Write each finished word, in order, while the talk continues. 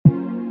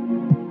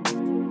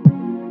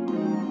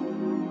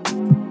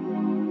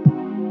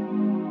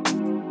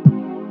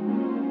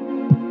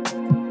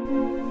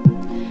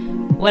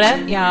What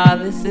up, y'all?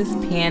 This is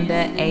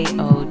Panda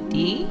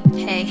AOD.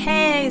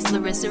 Hey, it's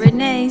Larissa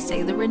Renee,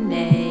 Sailor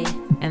Renee.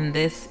 And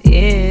this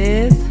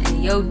is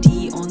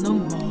AOD on the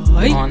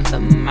mic. On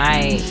the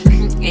mic.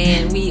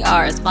 And we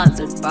are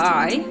sponsored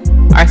by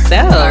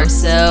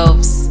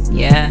ourselves.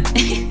 Yeah.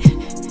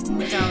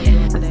 What y'all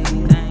doing today?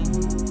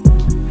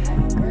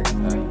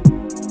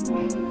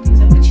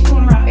 So what you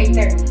doing around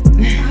 8:30?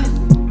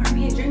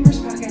 RB and Dreamers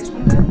podcast.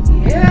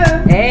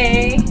 Yeah.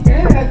 Hey.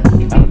 Yeah.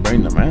 I'll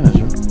bring the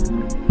manager.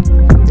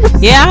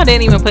 Yeah, I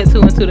didn't even put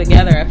two and two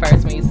together at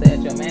first when you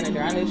said your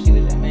manager. I knew she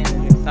was your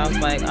manager. So I was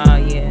like, oh,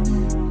 yeah.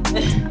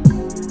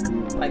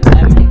 Like,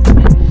 that makes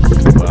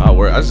sense.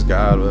 Well, I just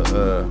got out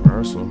of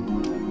rehearsal.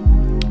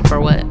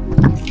 For what?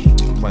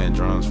 Playing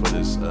drums for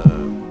this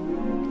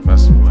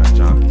festival at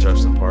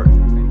Jefferson Park.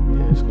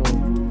 Yeah, it's cool.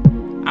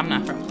 I'm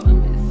not from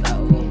Columbus, so.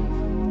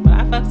 But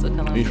I fucks with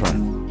Columbus. Where you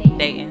from?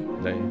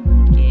 Dayton.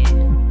 Dayton. Yeah.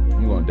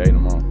 I'm going to Dayton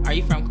tomorrow. Are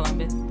you from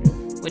Columbus?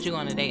 Yeah. What you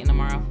going to Dayton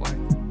tomorrow for?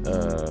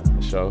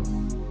 A show.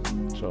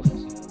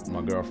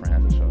 My girlfriend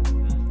has a show.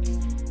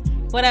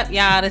 What up,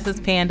 y'all? This is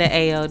Panda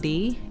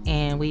AOD,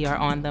 and we are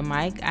on the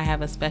mic. I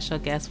have a special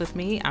guest with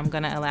me. I'm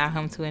going to allow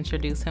him to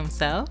introduce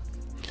himself.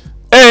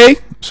 Hey!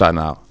 Shout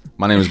out.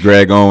 My name is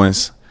Greg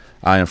Owens.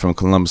 I am from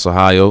Columbus,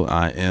 Ohio.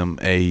 I am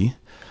a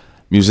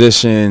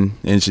musician,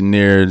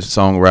 engineer,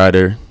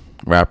 songwriter,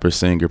 rapper,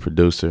 singer,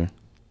 producer.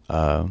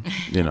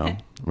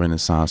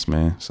 Renaissance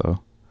man.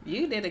 So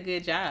you did a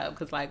good job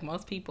because, like,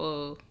 most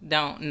people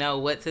don't know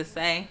what to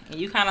say, and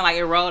you kind of like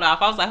it rolled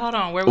off. I was like, hold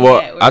on, where we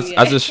at?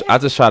 I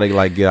just try to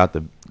like get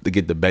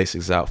the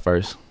basics out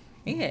first.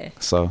 Yeah.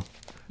 So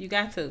you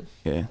got to.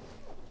 Yeah.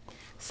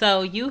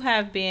 So you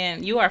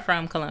are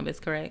from Columbus,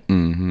 correct?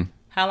 Mm-hmm.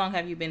 How long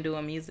have you been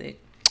doing music?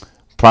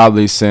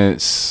 Probably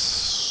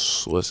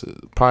since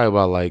probably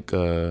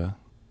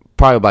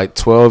about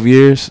 12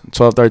 years,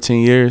 12,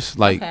 13 years,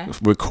 like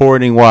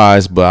recording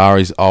wise, but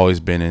I always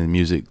been in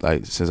music,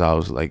 like since I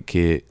was like a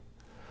kid,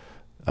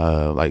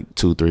 like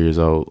 2-3 years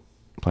old,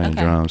 playing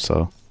drums.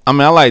 So, I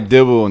mean, I like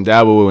dibble and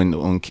dabble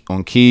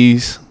on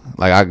keys.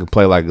 Like I could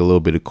play like a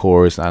little bit of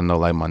chorus. I know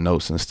like my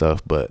notes and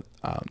stuff, but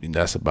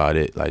that's about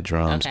it. Like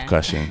drums,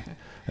 percussion,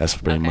 that's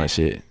pretty much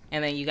it.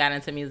 And then you got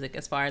into music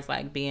as far as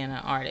like being an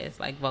artist,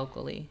 like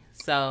vocally.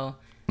 So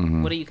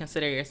what do you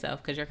consider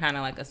yourself? Because you're kind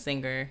of like a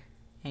singer.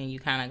 And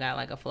you kind of got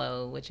like a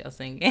flow with your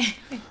singing.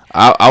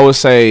 I would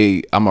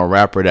say I'm a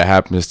rapper that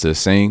happens to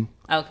sing.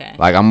 Okay.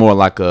 Like I'm more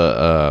like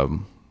a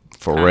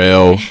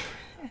Pharrell,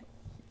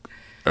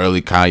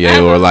 early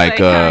Kanye, or like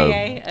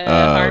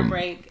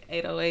Heartbreak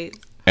 808.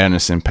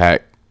 Anderson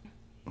 .Paak.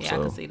 Yeah, I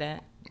can see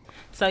that.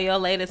 So your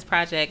latest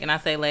project, and I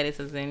say latest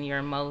as in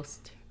your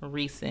most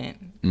recent,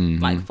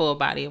 like full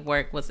body of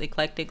work, was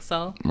Eclectic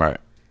Soul.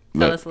 Right.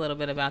 Tell us a little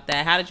bit about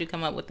that. How did you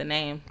come up with the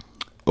name?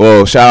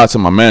 Well, shout out to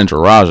my manager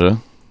Raja.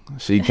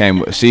 She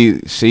came.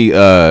 She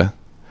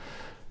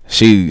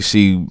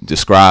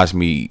describes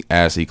me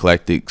as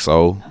eclectic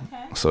soul.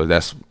 Okay.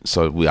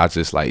 I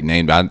just like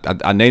named.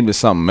 I named it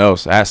something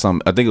else. I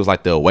think it was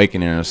like the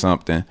Awakening or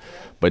something.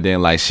 But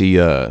then like she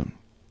had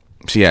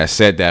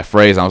said that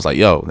phrase. I was like,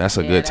 yo, that's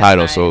a good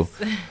title. Nice. So,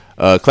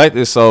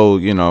 eclectic soul.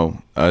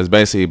 It's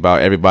basically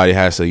about everybody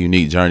has a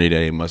unique journey that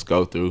they must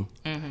go through.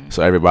 Mm-hmm.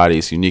 So everybody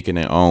is unique in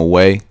their own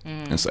way,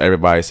 and so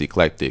everybody's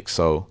eclectic.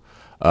 So.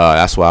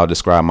 That's why I'll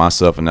describe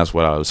myself, and that's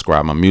what I'll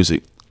describe my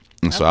music.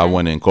 And so I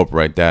want to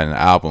incorporate that in the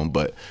album.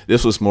 But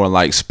this was more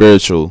like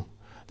spiritual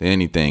than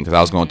anything, because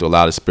I was going through a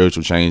lot of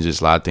spiritual changes.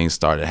 A lot of things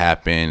started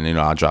happening.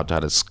 I dropped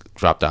out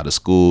of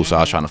school, so I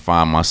was trying to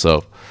find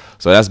myself.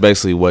 So that's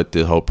basically what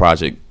the whole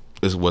project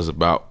was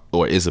about,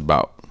 or is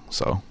about.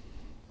 So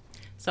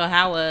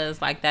how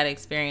was like that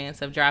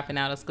experience of dropping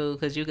out of school?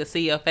 Because you could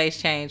see your face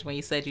change when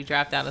you said you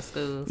dropped out of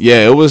school. So.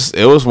 Yeah, it was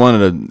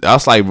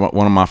that's like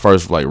one of my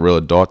first like real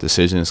adult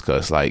decisions.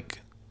 Because like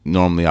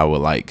normally I would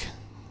like,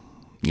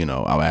 I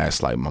would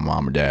ask like my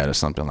mom or dad or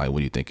something like, what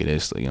do you think it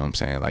is? You know what I'm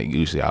saying? Like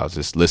usually I would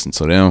just listen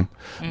to them,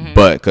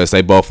 but because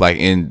they both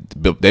in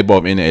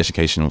the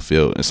educational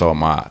field, and so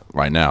am I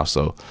right now.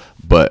 So,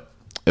 but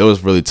it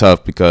was really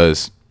tough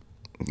because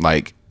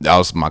like. That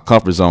was my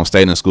comfort zone.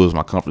 Staying in school was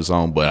my comfort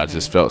zone, but I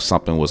just felt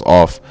something was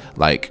off.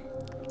 Like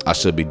I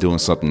should be doing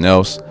something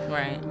else,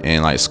 right?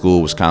 And like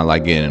school was kind of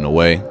like getting in the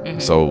way.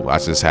 So I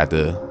just had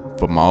to,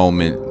 for my own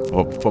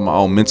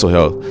mental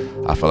health,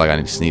 I felt like I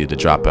just needed to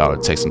drop out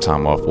and take some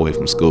time off away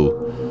from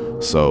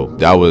school. So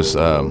that was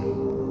a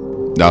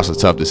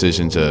tough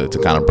decision to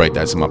kind of break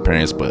that to my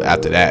parents. But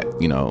after that,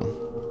 it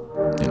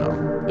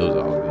was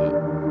all good.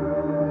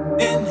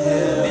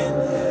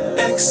 Inhale,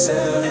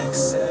 exhale.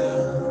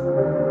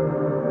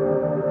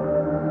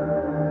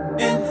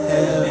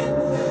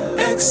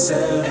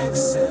 Exhale,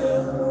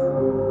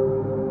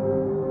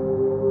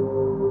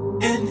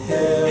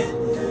 inhale,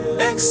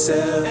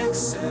 exhale,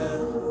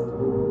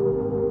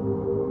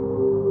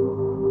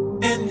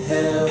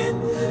 inhale,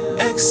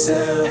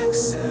 exhale,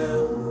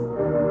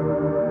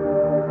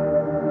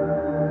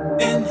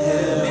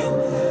 inhale,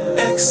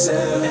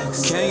 exhale.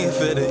 Can you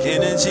feel the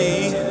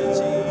energy?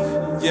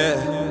 Yeah.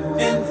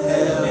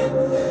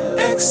 Inhale,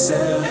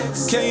 exhale.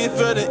 Can you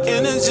feel the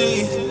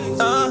energy?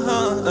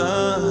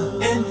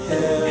 Inhale,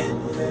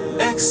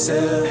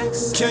 exhale.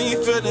 Can you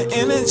feel the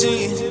energy?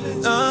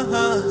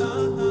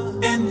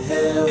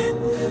 Inhale,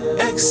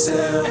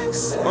 exhale.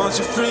 Won't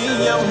you free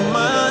your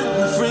mind?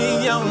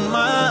 Free your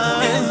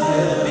mind.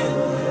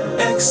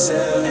 Inhale,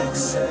 exhale,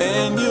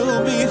 and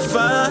you'll be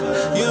fine.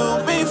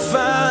 You'll be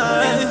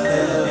fine.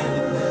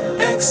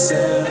 Inhale,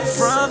 exhale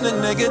from the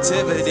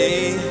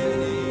negativity.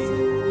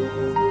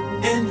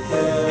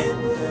 Inhale,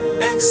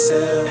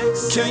 exhale.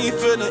 Can you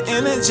feel the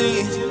energy?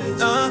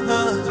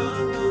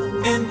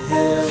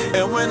 Inhale.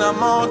 And when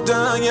I'm all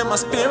done, yeah, my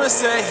spirit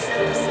say.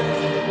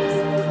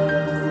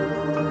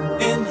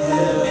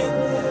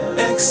 Inhale,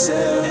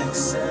 exhale.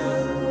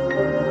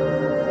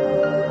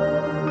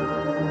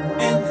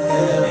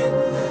 Inhale,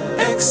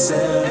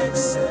 exhale.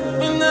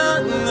 Na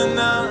na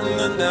na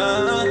na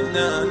na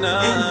na na.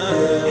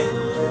 Inhale,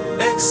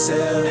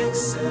 exhale.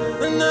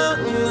 Na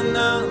na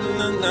na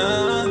na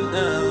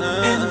na na.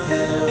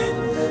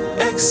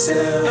 Inhale,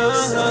 exhale.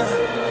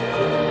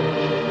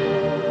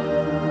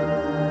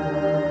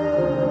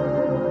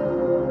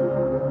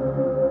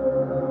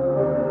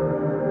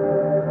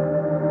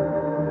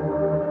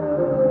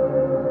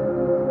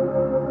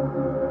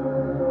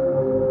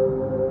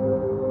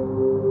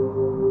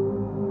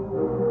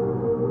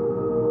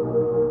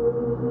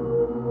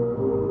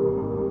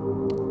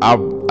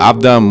 I've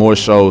done more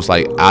shows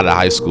like out of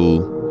high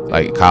school,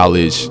 like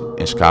college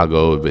in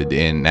Chicago, but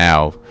then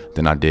now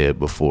than I did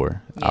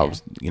before. Yeah.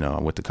 I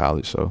went to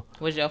college. So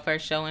was your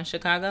first show in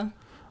Chicago?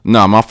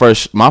 No, my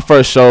first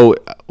show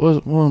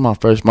what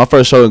was my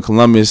first show in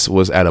Columbus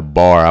was at a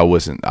bar. I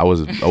wasn't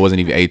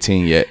even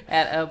 18 yet.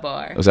 At a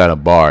bar. It was at a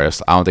bar. I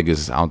don't think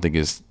it's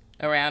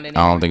around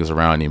anymore. I don't think it's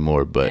around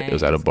anymore, but dang, it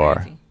was at a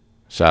bar. Crazy.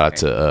 Shout out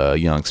to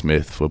Young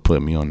Smith for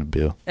putting me on the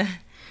bill.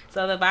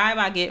 So the vibe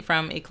I get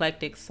from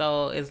Eclectic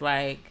Soul is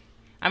like,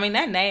 I mean,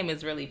 that name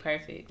is really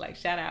perfect. Like,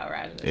 shout out,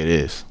 Roger. It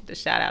is.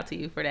 Just shout out to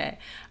you for that.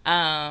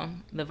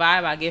 The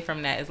vibe I get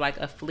from that is like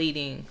a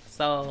fleeting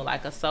soul,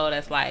 like a soul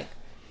that's like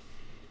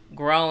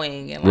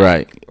growing and like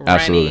right.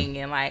 running Absolutely.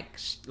 and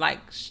like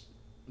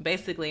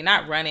basically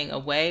not running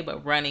away,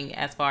 but running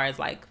as far as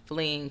like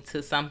fleeing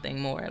to something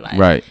more. Like,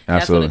 right. Absolutely.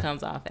 That's what it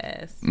comes off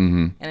as.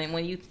 Mm-hmm. And then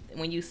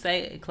when you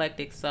say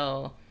Eclectic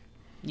Soul,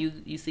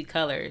 you see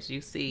colors, you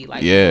see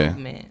like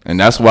movement, and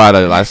that's why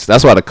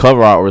the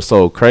cover art was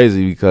so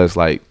crazy, because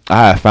like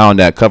I had found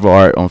that cover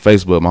art on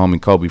Facebook, my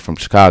homie Kobe from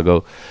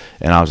Chicago,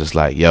 and I was just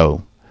like,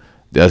 yo,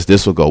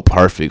 this will go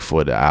perfect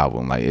for the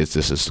album. Like it's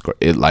just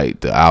like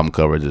the album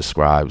cover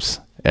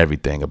describes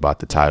everything about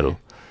the title,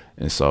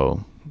 and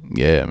so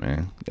yeah,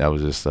 man, that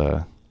was just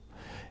yeah,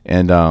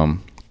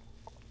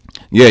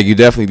 you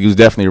was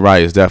definitely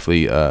right. It's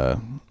definitely the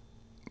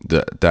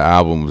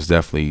album was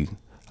definitely.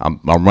 I'm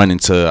running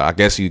to, I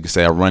guess you could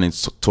say I'm running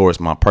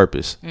towards my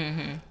purpose.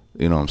 Mm-hmm.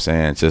 You know what I'm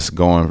saying? Just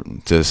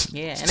going, just.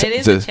 Yeah, and it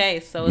is a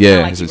chase. So it's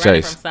not like you're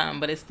running from something,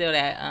 but it's still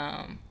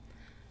that,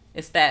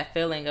 it's that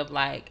feeling of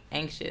like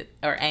anxious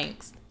or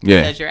angst.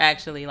 Yeah. Because you're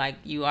actually like,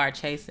 you are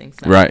chasing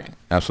something. Right,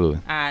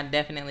 absolutely. I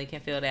definitely can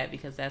feel that,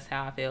 because that's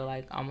how I feel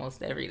like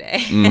almost every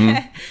day.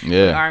 Mm-hmm.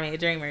 Yeah. With Army of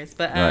Dreamers.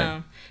 But,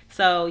 right.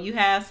 So you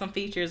have some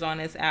features on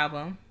this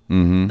album.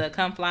 Mm-hmm. The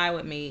Come Fly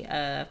With Me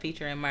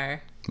featuring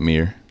Mir.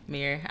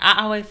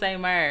 I always say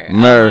Mur. Oh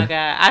my God.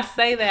 I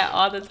say that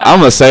all the time. I'm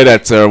going to say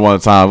that to her one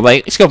time.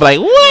 Like, she's going to be like,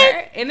 what?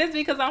 Mur. And it's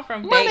because I'm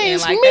from My Dayton.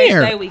 Like,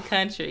 Mir. they say we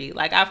country.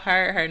 Like, I've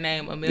heard her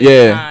name a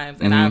million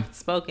times, and I've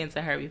spoken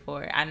to her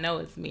before. I know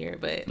it's Mir,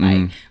 but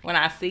like when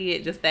I see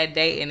it, just that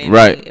Dayton, it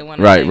want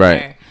to say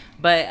Mur.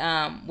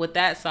 But with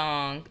that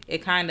song, it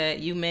kind of,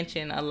 you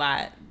mentioned a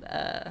lot,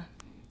 a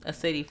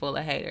city full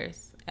of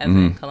haters, as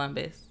in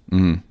Columbus.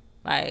 Mm-hmm.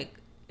 Like,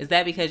 is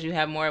that because you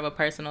have more of a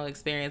personal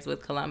experience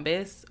with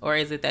Columbus, or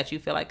is it that you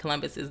feel like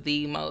Columbus has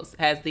the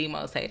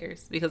most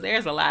haters? Because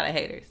there's a lot of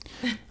haters.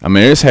 I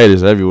mean, there's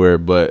haters everywhere,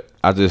 but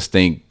I just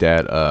think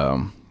that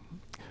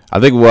I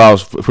think what I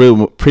was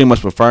pretty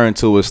much referring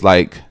to is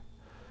like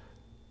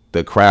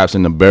the crabs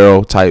in the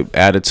barrel type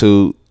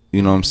attitude.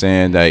 You know what I'm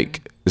saying?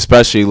 Like,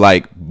 especially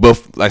like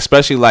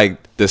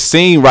the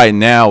scene right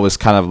now is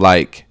kind of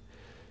like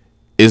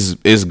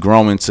is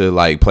growing to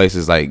like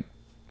places like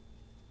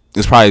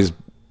it's probably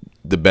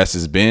the best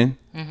it's been.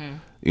 Mm-hmm.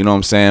 You know what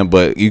I'm saying?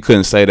 But you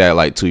couldn't say that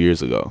like 2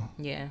 years ago.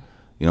 Yeah.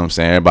 You know what I'm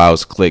saying? Everybody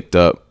was clicked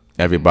up.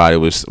 Everybody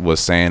was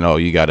saying, "Oh,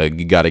 you gotta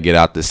get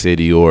out the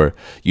city," or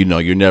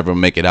you're never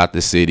make it out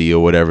the city,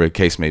 or whatever the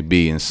case may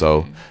be. And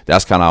so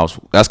that's kind of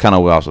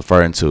what I was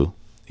referring to.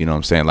 You know what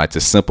I'm saying? Like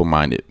the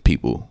simple-minded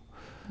people.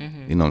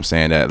 Mm-hmm. You know what I'm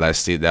saying?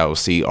 That will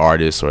see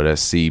artists, or that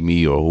see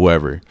me or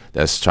whoever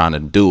that's trying to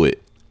do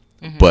it,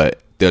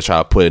 but they'll try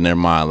to put in their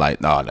mind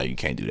like, no, you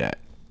can't do that.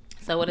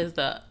 So what is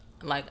the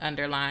like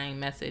underlying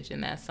message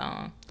in that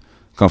song?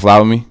 Come Fly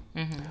With Me.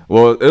 Mm-hmm.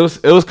 Well, it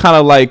was kind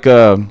of like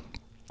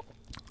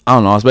I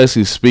don't know. I was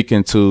basically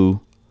speaking to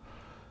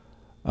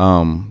it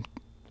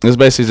was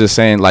basically just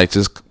saying like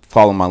just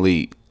follow my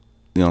lead.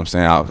 You know what I'm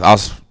saying? I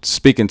was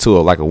speaking to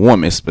a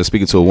woman,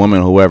 speaking to a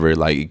woman, whoever.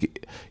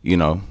 Like you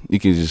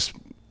can just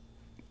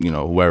you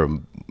know, whoever,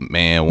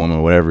 man,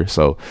 woman, whatever.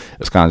 So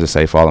it's kind of just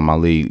say, follow my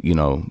lead, you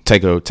know,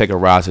 take a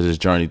ride to this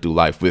journey through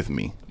life with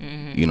me.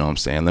 You know what I'm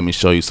saying? Let me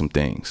show you some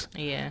things.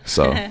 Yeah.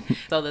 So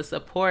so the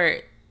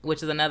support,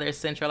 which is another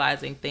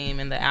centralizing theme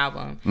in the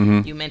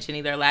album, you mentioned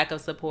either lack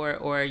of support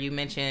or you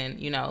mentioned,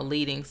 you know,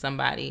 leading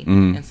somebody.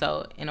 And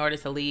so in order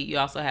to lead, you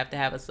also have to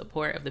have a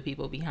support of the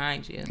people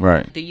behind you.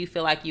 Right. Do you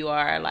feel like you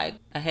are like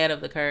ahead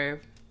of the curve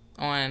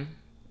on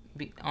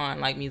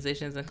like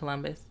musicians in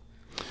Columbus?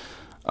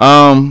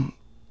 I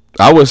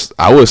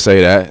would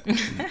say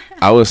that.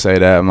 I would say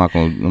that. I'm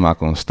not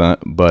gonna stunt,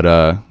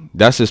 but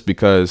that's just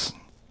because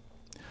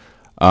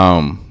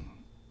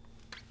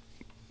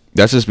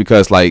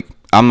like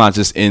I'm not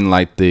just in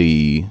like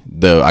the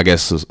I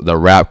guess the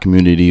rap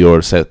community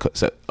or so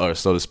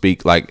to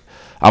speak. Like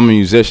I'm a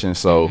musician,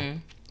 so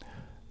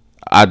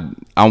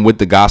I'm with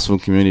the gospel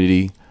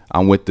community.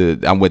 I'm with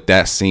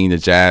that scene, the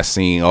jazz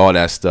scene, all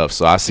that stuff.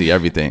 So I see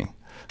everything.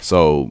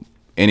 So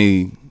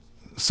anything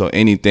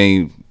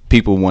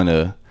people want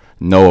to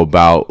know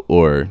about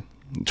or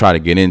try to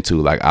get into,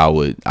 like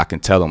I can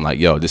tell them like,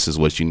 yo, this is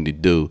what you need to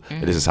do.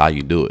 This is how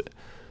you do it.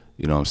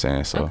 You know what I'm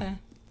saying? So okay.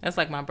 That's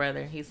like my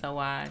brother. He's so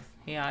wise.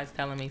 He always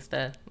telling me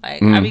stuff.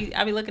 Like I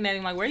be looking at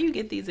him like, where you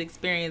get these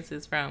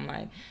experiences from?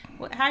 Like,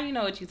 how you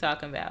know what you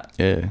talking about?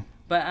 Yeah.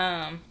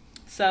 But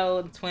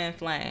so Twin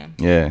Flame.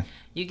 Yeah.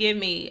 You give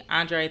me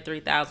Andre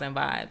 3000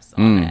 vibes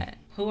on that.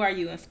 Who are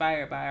you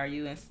inspired by? Are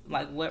you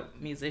like what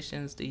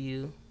musicians do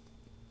you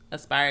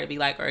aspire to be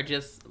like or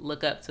just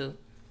look up to?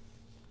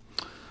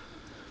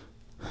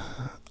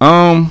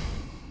 I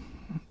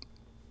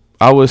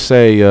would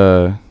say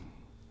I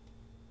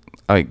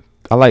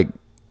like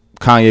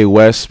Kanye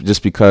West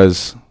just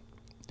because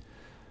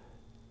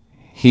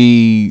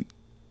he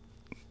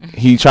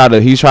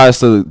tries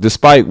to,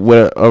 despite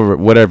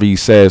whatever he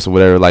says or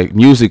whatever, like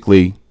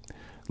musically,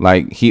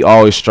 like he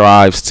always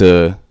strives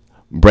to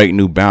break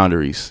new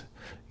boundaries.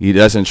 He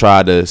doesn't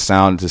try to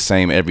sound the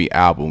same every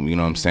album, you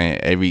know what I'm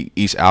saying?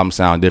 Each album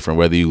sound different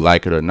whether you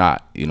like it or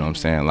not, you know what I'm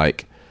saying?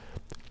 Like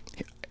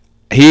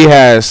he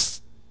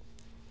has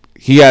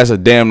a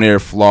damn near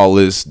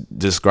flawless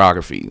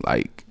discography,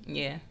 like,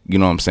 yeah, you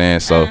know what I'm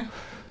saying? So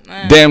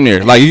damn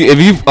near, like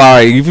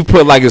if you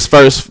put like his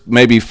first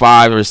maybe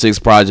 5 or 6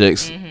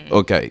 projects,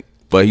 okay,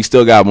 but he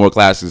still got more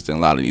classics than a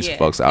lot of these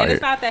folks out here.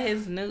 It's not that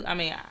his new, I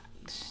mean,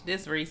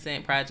 this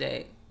recent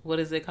project, what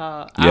is it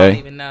called? I don't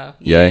even know.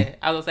 Yeah,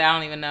 I was gonna say I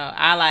don't even know.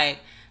 I like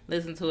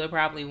listen to it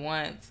probably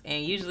once,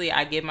 and usually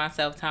I give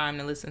myself time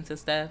to listen to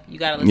stuff. You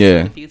gotta listen to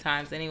it a few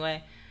times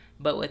anyway.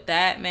 But with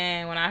that,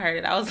 man, when I heard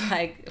it, I was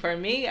like, for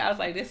me, I was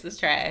like, this is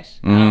trash.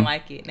 I don't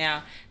like it.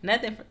 Now,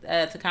 nothing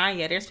to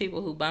Kanye. There's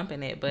people who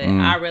bumping it, but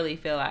I really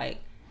feel like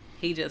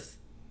he just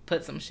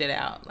put some shit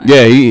out. Like,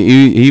 yeah,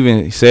 he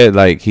even said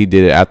like he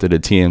did it after the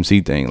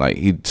TMZ thing. Like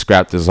he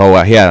scrapped his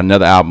whole. He had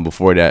another album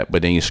before that,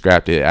 but then he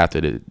scrapped it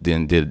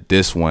then did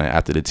this one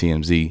after the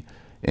TMZ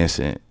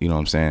incident. You know what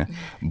I'm saying?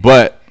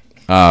 But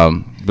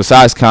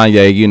besides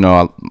Kanye, you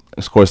know,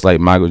 of course, like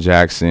Michael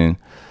Jackson.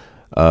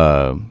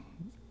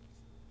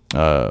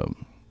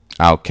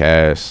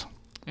 Outkast.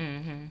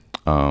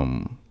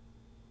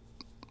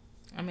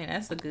 I mean,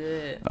 that's a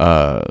good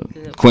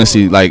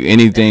Quincy, like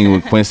anything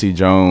with Quincy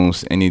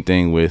Jones,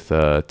 anything with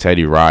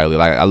Teddy Riley.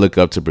 Like I look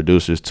up to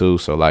producers too,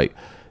 so like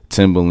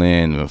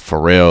Timbaland,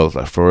 Pharrell.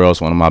 Like Pharrell's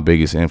one of my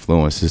biggest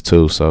influences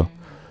too. So,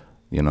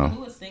 you know.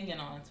 Who was singing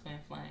on Twin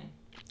Flame?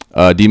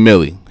 D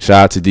Millie.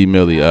 Shout out to D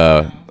Millie.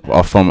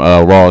 From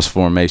Raw's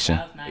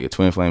Formation. Nice.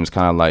 Twin Flame is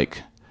kind of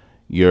like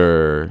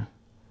your.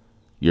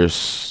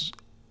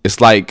 It's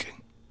like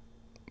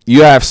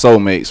you have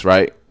soulmates,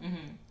 right?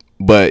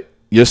 But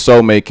your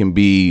soulmate can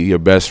be your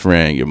best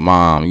friend, your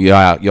mom. You'll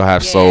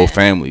have soul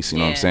families. You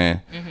know what I'm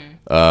saying?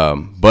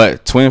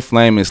 But Twin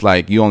Flame is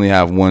like you only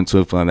have one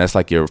Twin Flame. That's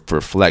like your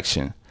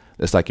reflection.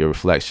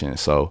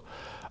 So,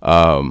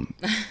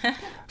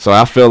 so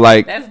I feel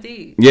like that's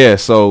deep. Yeah.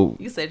 So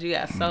you said you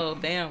got soul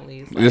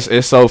families. Like,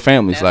 it's soul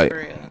families, like,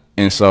 real.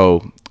 And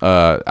so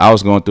I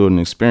was going through an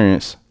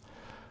experience.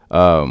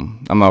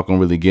 I'm not gonna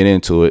really get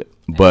into it,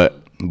 but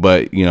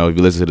you know, if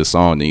you listen to the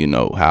song, then you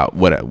know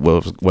what I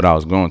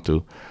was going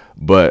through.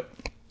 But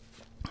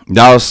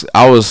I was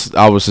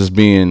just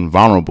being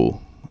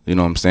vulnerable. You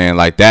know what I'm saying?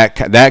 Like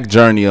that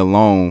journey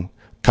alone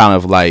kind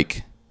of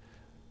like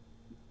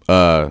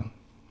helped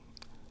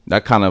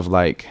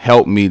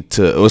me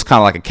to. It was kind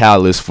of like a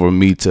catalyst for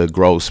me to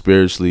grow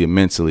spiritually and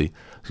mentally,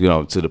 you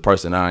know, to the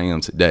person I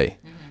am today.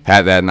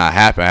 Had that not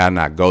happened, had I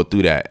not go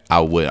through that,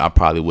 I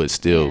probably would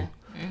still,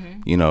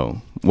 you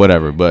know,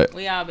 whatever. But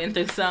we all been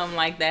through something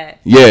like that.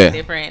 Yeah.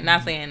 Different.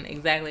 Not saying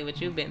exactly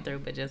what you've been through,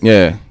 but just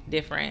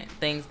different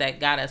things that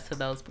got us to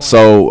those points.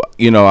 So,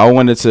 you know, I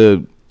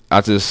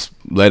just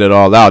let it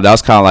all out. That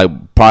was kind of like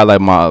probably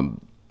like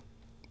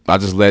I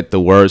just let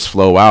the words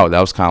flow out. That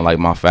was kind of like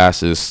my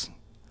fastest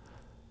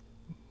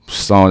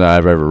song that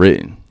I've ever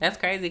written. That's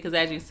crazy because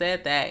as you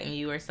said that and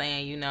you were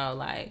saying, you know,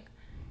 like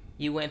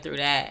you went through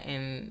that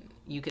and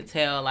you could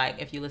tell,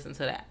 like, if you listen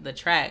to the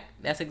track,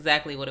 that's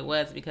exactly what it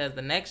was, because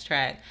the next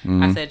track,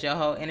 I said your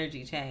whole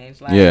energy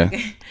changed. Like,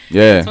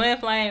 yeah. Twin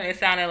Flame, it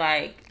sounded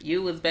like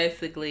you was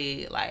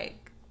basically, like,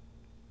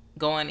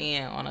 going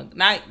in on a,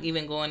 not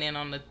even going in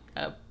on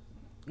a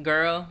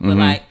girl, but,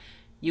 like,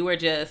 you were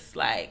just,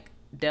 like,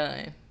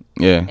 done.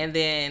 Yeah. And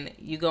then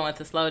you go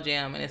into Slow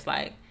Jam, and it's,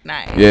 like,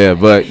 nice. Yeah,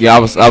 but, I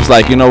was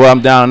like, you know what,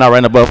 I'm down and out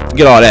right now, but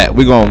forget all that.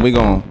 We gonna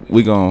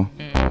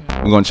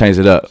change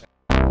it up.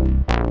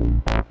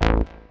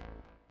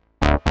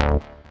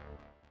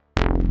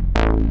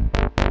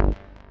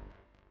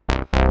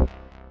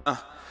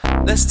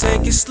 Let's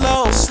take it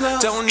slow,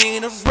 don't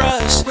need a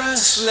rush.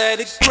 Just let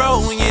it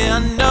grow, yeah,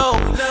 I know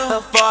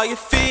of all your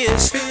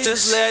fears.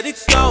 Just let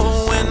it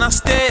go when I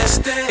stare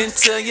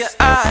into your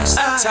eyes.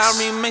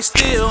 Time may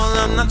steal,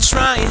 I'm not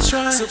trying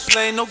to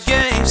play no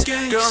games.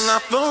 Girl, I'm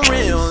for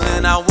real,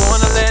 and I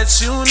wanna let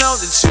you know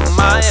that you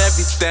my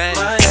everything.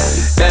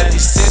 Ever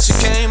since you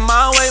came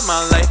my way,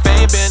 my life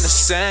ain't been the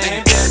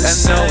same. I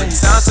know at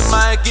times it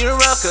might get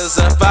rough, cause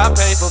if I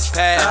pay for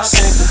pass.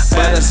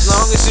 But as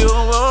long as you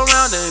are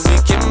around, then we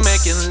can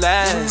make it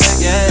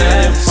last. Yeah,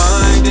 let your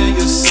mind and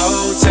your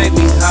soul take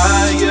me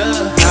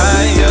higher.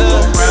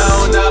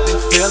 Around, I've been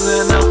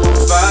feeling up on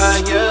fire.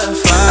 I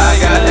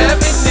got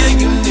everything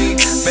you need,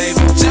 baby,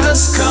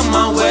 just come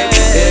my way.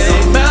 It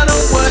don't matter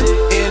what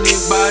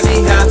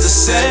anybody has to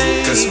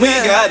say, cause we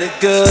got it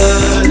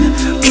good,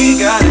 we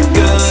got it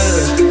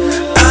good.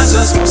 I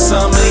just want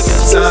some of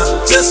your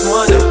time, just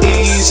wanna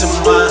ease your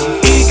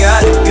mind. We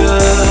got it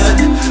good,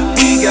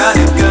 we got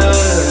it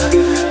good.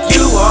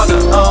 You are the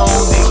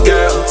only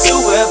girl to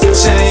ever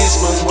change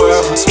my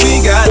world.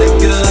 We got it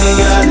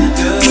good,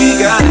 we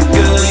got it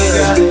good.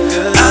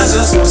 I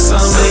just want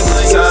some of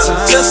your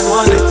time, just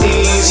wanna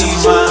ease your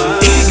mind.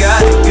 We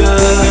got it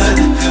good,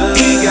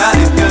 we got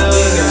it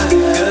good.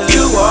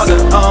 You are the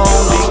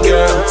only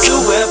girl to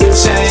ever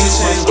change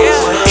my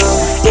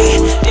world.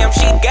 Yeah, damn,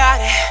 she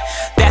got it,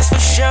 that's for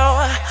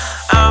sure.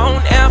 I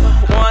don't ever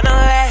wanna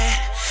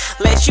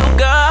let you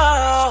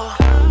go.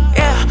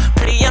 Yeah,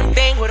 pretty young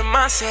thing with a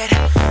mindset.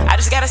 I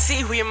just gotta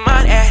see where your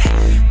mind at.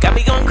 Got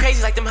me going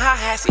crazy like them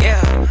hi-hats, yeah.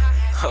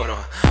 Hold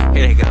on,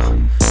 here they go.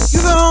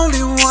 You're the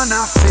only one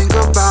I think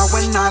about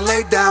when I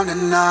lay down at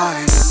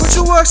night. But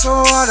you work so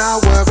hard,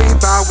 I worry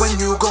about when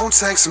you gon'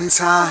 take some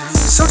time.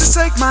 So just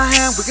take my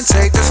hand, we can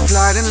take this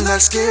flight and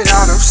let's get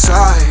out of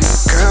sight.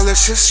 Girl,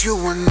 it's just you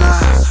and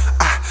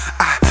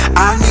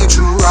I need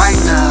you right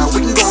now.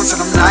 We can go and turn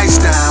them lights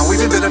down. We've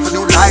been building for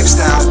new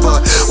lifestyles,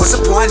 but what's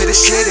the point of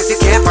this shit if you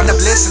can't find the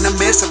bliss in the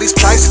midst of these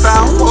price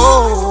found?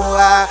 Whoa,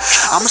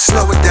 I'ma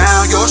slow it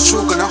down. Yours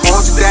true, gonna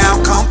hold you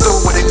down. Come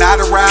through when they're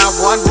not around.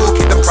 One rule,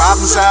 keep the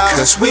problems out.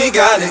 Cause we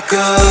got it good,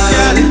 we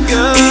got it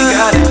good,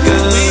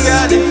 we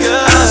got it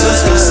good. I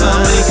just want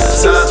some of your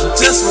time,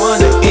 just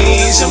wanna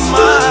ease your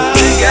mind.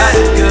 We got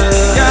it good,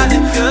 we got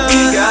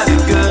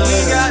it good, we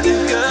got it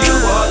good. You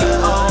are the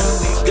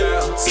only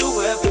girl to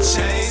ever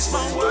change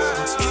my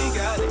world. We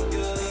got it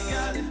good, we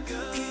got it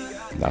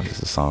good. That's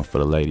just a song for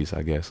the ladies,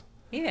 I guess.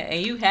 Yeah,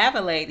 and you have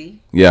a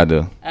lady. Yeah, I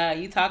do.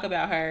 You talk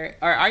about her,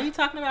 or are you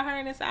talking about her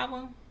in this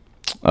album?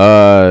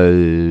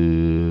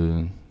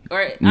 Or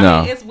I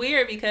no. mean, it's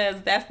weird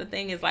because that's the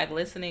thing, is like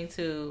listening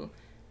to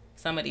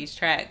some of these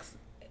tracks.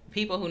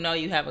 People who know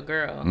you have a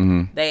girl,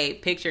 they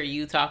picture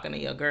you talking to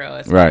your girl.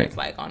 As far as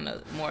like on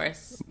the more. Like,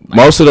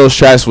 most of those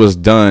tracks was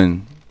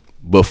done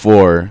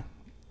before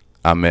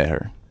I met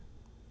her.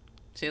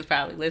 She was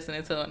probably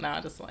listening to it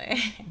now, just like.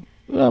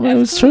 Well, I mean, it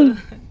was cool. True.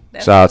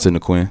 Shout out to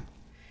Naquin.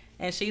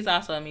 And she's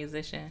also a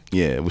musician.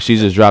 Yeah, well, she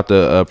just dropped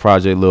a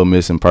project, Little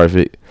Miss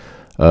Imperfect.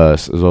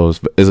 So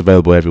it's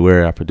available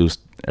everywhere. I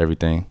produced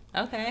everything.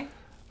 Okay.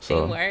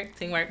 So,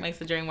 Teamwork makes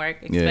the dream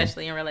work,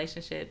 especially in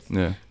relationships.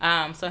 Yeah.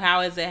 So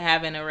how is it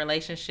having a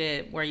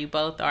relationship where you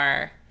both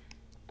are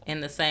in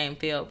the same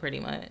field, pretty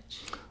much?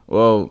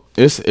 Well,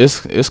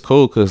 it's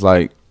cool because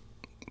like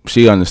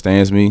she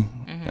understands me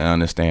and I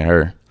understand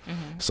her.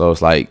 So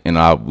it's like, you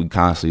know, we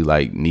constantly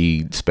like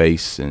need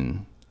space,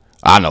 and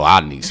I know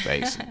I need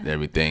space and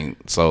everything.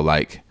 So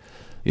like,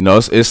 you know,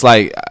 it's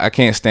like I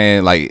can't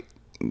stand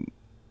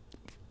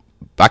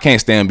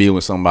being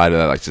with somebody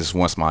that like just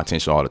wants my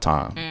attention all the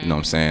time. You know what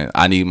I'm saying?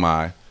 I need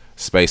my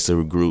space to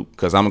regroup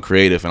because I'm a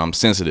creative and I'm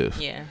sensitive.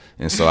 Yeah.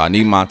 And so I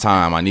need my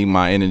time. I need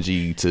my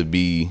energy to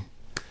be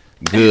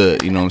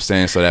good. You know what I'm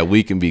saying? So that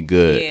we can be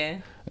good. Yeah.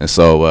 And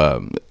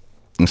so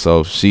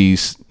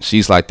she's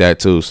like that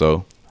too.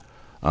 So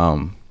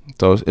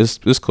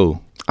it's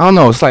cool. I don't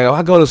know. It's like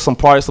I go to some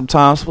parties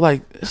sometimes.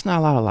 Like it's not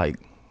a lot of like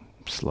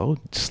slow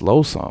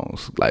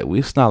songs. Like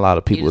it's not a lot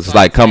of people. It's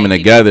like coming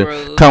together.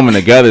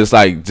 It's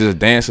like just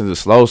dancing to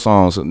slow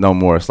songs no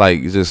more. It's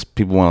like it's just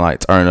people want to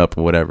like turn up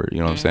or whatever. You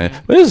know what I'm saying?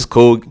 But this is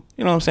cool.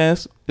 You know what I'm saying?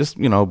 It's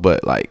you know.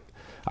 But like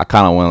I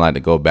kind of want to like to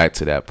go back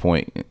to that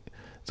point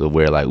to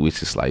where like we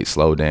just like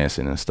slow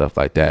dancing and stuff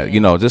like that. You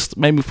know, just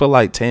maybe for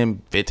like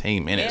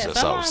 10-15 minutes or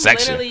so.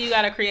 Section. Literally, you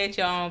gotta create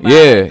your own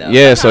vibe,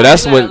 yeah. So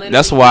that's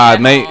why I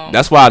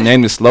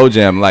named it Slow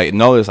Jam. Like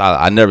notice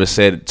I never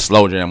said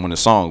Slow Jam on the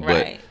song,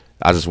 but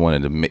I just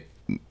wanted to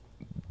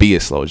be a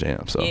slow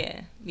jam. So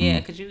yeah,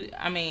 because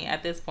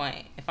at this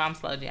point, if I'm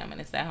slow jamming,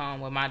 it's at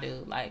home with my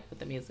dude, like with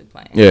the music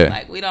playing. Yeah,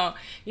 like you don't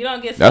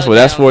get. That's what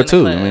that's for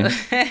too. I mean,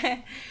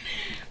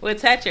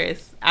 with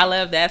Tetris, I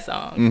love that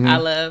song. I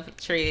love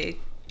Trig,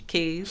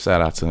 Keys.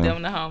 Shout out to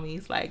them, the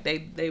homies. Like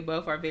they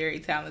both are very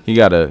talented.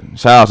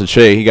 Shout out to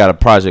Trig. He got a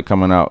project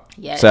coming out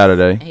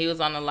Saturday. And he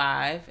was on the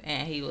live,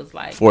 and he was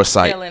like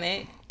Foresight. killing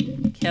it.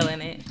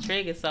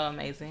 Trig is so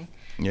amazing.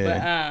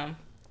 Yeah.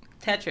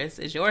 But Tetris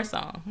is your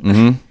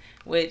song,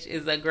 which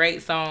is a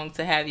great song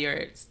to have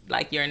your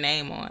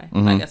name on.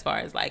 Like as far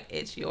as like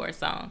it's your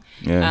song.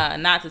 Yeah.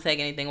 Not to take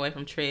anything away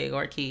from Trig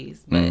or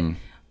Keys, but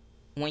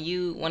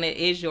when it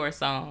is your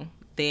song,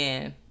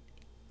 then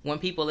when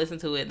people listen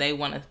to it, they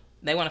want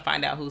to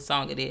find out whose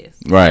song it is.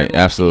 Right.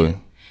 Absolutely.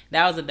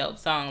 That was a dope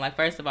song. Like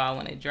first of all,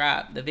 when it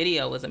dropped, the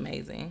video was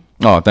amazing.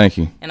 Oh, thank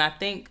you. And I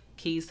think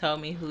Keys told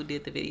me who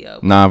did the video.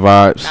 9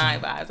 Vibes.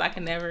 I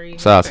can never remember.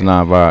 Shout out to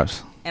 9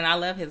 Vibes. And I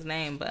love his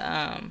name, but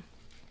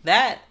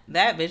that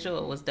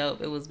visual was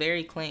dope. It was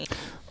very clean.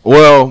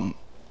 Well,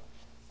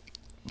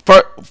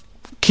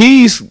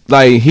 Keys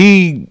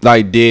he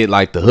did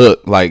like the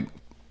hook. Like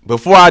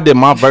before I did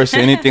my verse or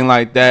anything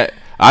like that,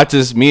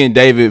 me and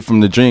David from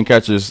the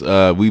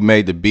Dreamcatchers, we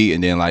made the beat,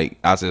 and then I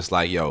was just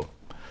like, yo,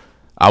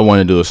 I want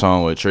to do a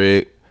song with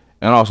Trig,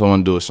 and I also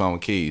want to do a song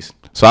with Keys.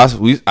 So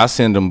I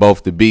send them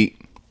both the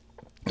beat,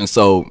 and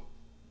so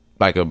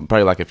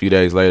probably a few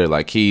days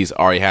later, Keys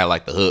already had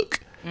the hook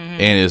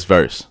and his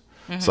verse.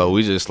 So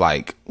we just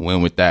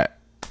went with that.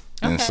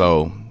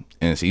 Okay.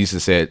 And he used to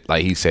say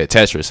he said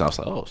Tetris. I was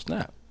like, oh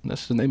snap,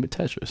 that's the name of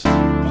Tetris.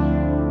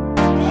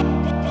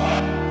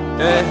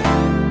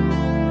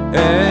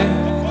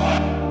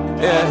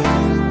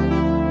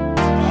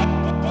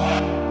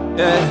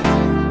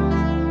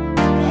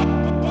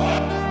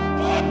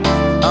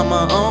 I'm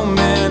my own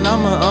man,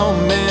 I'm my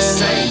own man.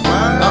 Say word.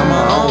 I'm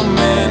my own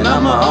man,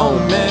 I'm my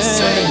own man.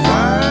 Say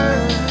word.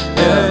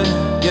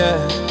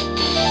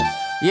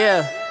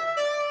 Yeah.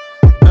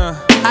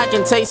 I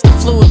can taste the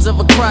fluids of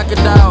a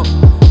crocodile.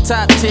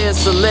 Top tier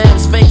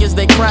celebs, fake as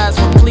they cries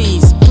for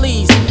please,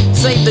 please.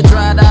 Save the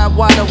dried eye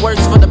water,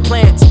 works for the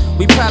plants.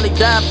 We probably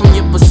die from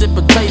your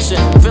precipitation.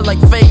 Feel like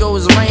Fago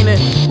is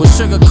raining with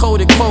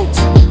sugar-coated quotes.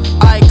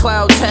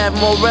 iClouds have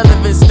more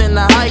relevance than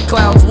the high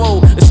clouds. Whoa,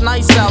 it's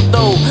nice out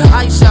though.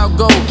 I shall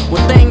go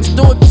where things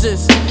do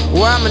exist,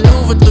 where I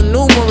maneuver through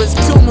numerous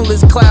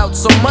cumulus clouds.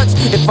 So much,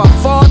 if I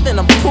fall, then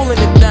I'm pulling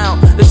it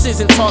down. This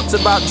isn't talks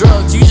about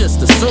drugs, you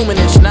just assuming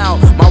it now.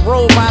 My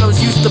role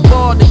models used to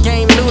ball the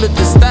game, new to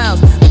the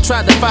styles. They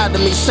tried to father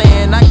me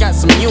saying I got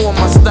some you on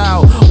my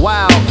style.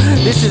 Wow,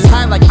 this is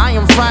high like I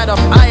am fried off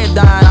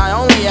iodine. I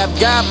only have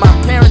God, my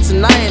parents,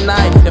 and I.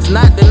 If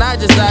not, then I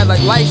just died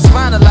like life's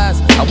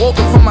finalized. I woke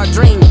up from my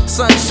dream,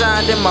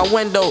 sunshine in my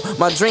window.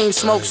 My dream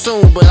smoke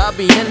soon, but I'll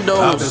be indoors.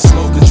 I've been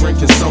smoking,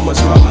 drinking so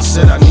much, mama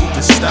said I need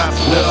to stop.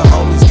 Little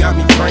homies got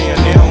me praying,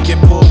 they don't get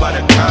pulled by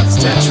the cops.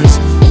 Tetris,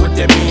 what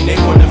that mean? They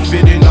wanna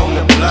fit in on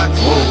the block.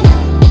 Whoa.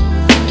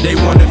 They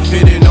wanna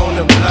fit in on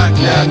the block.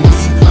 Now me,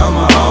 I'm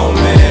my own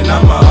man,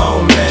 I'm my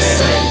own man.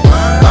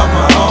 I'm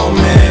my own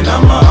man,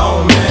 I'm my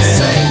own man.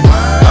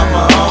 I'm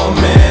my own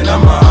man,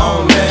 I'm my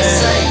own man.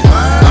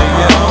 I'm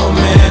my own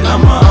man,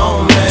 I'm my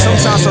own man.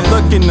 Sometimes I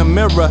look in the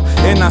mirror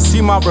and I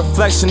see my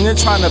reflection. They're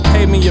trying to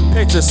paint me a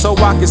picture so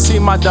I can see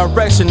my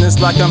direction. It's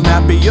like I'm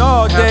happy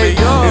all day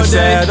and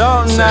sad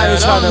all night.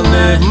 Trying to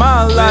live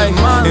my life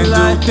and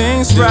do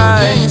things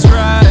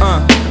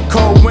right.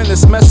 Cold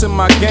winters messing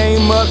my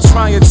game up,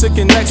 trying to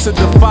connect to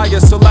the fire,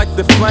 so like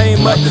the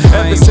flame up.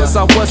 Ever since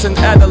I was an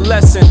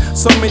adolescent,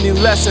 so many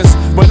lessons,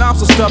 but I'm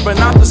so stubborn,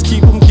 I just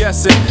keep them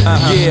guessing.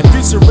 Yeah,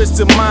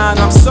 futuristic mind,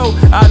 I'm so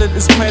out of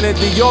this planet.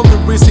 The only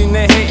reason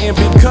they're hating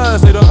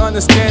because they don't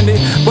understand it.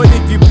 But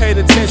if you paid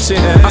attention,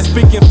 I'm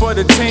speaking for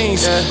the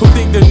teens who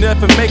think they'll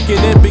never make it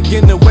and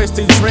begin to waste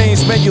their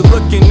dreams. Man, you're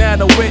looking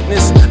at a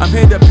witness, I'm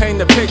here to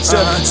paint a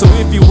picture. So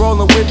if you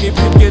rolling with me,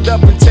 pick it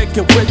up and take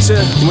it with you.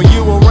 When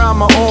you around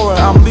my aura,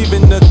 I'm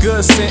leaving a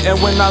good scent,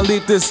 and when I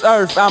leave this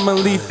earth, I'ma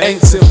leave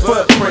ancient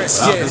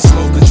footprints. I've been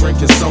smoking,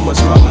 drinking so much,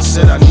 mama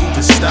said I need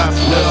to stop.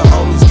 Little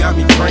homies got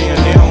me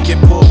praying, they don't get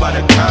pulled by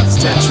the cops.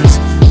 Tetris,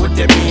 what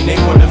that mean? They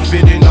wanna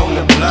fit in on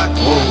the block.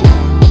 Whoa.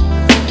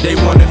 They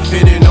wanna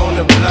fit in on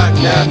the block.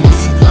 Now me,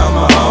 I'm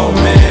my own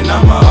man,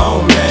 I'm my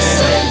own man.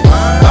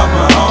 I'm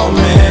my own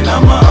man,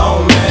 I'm my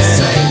own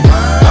man.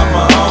 I'm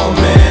my own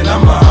man,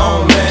 I'm my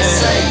own man.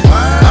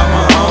 I'm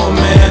my own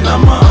man,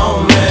 I'm my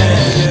own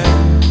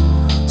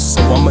man.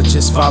 So I'ma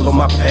just follow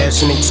my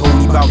passion. They told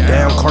me about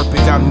down carpet,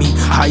 got me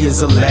high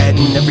as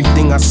Aladdin.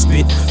 Everything I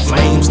spit,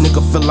 flames,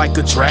 nigga feel like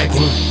a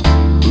dragon.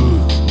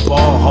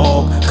 Ball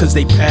hog, cause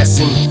they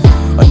passing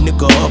a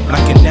nigga up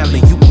like an alley,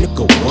 you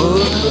nigga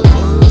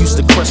what? Used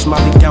to crush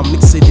Molly down,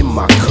 mix it in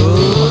my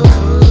cup,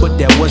 but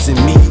that wasn't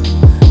me.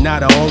 Now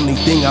the only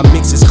thing I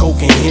mix is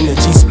coke and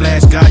energy.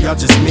 Splash guy, y'all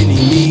just mini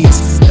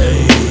me's.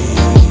 Hey,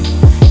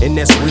 and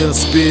that's real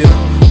spill.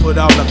 Put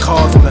all the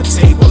cards on the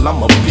table,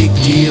 I'm a big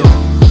deal.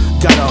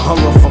 Got a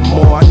hunger for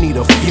more, I need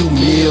a few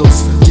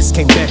meals. Just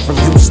came back from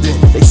Houston,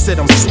 they said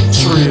I'm so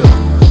trill.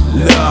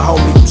 Lil'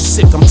 homie, you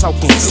sick, I'm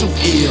talking too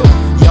ill.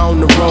 You on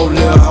the road,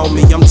 lil'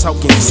 homie, I'm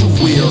talking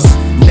 2 wheels.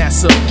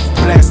 NASA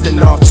blasting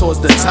off towards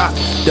the top.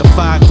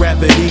 Defy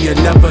gravity and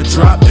never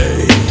drop.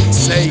 Ay,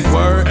 say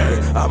word,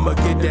 I'ma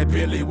get that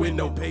Billy with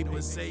no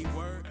paper, say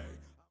word.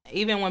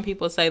 Even when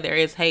people say there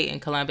is hate in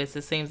Columbus,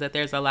 it seems that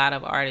there's a lot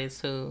of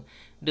artists who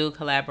do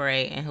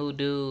collaborate and who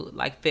do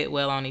like fit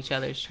well on each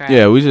other's track.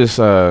 Yeah, we just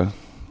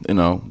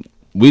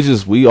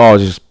we all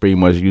just pretty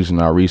much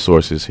using our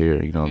resources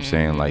here, you know what I'm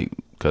saying? Like,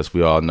 cuz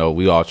we all know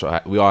we all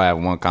have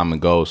one common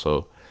goal,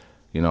 so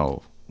you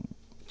know,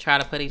 try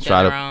to put each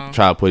other on.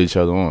 Try to put each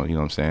other on, you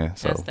know what I'm saying?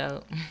 So that's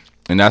dope.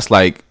 And that's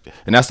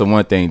the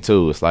one thing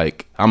too. It's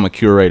like I'm a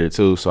curator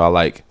too, so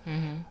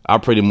I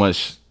pretty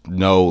much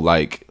know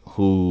like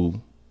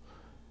who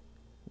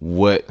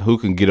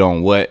can get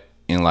on what,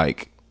 and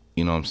like,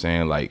 you know what I'm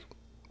saying? Like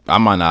I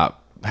might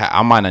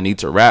not need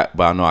to rap,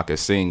 but I know I can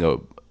sing a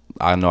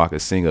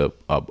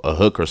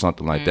hook or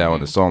something like that on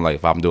the song, like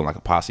if I'm doing like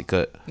a posse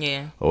cut,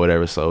 or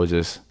whatever. So it's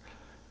just,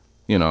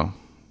 you know,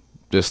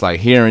 just like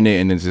hearing it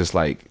and then just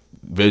like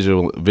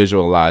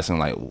visualizing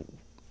like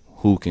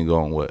who can go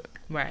on what.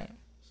 Right.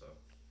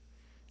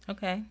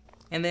 Okay.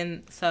 And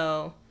then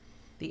so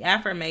the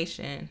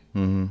affirmation,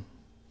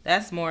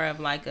 that's more of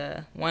like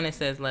one that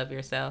says love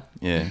yourself.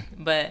 Yeah.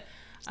 But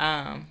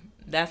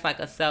that's like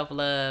a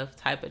self-love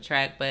type of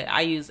track, but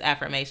I use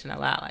affirmation a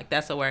lot. Like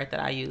that's a word that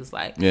I use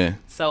like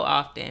so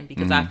often,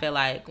 because I feel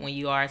like when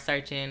you are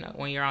searching,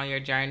 when you're on your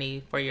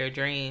journey for your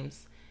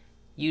dreams,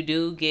 you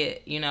do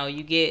get, you know,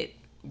 you get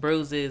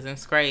bruises and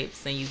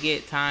scrapes, and you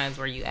get times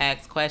where you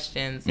ask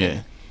questions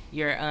and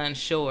you're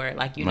unsure,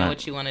 like you know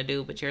what you want to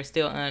do, but you're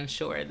still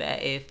unsure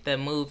that if the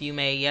move you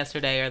made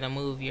yesterday or the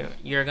move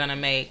you're gonna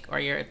make or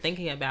you're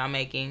thinking about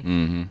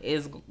making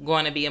is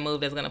going to be a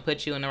move that's going to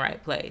put you in the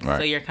right place.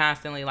 So you're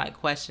constantly like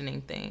questioning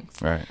things.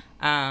 Right.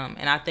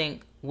 And I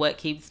think what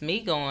keeps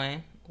me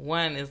going,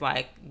 one is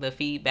like the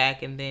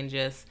feedback, and then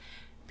just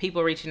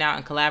people reaching out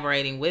and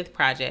collaborating with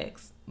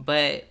projects,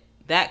 but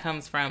that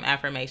comes from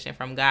affirmation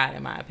from God,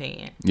 in my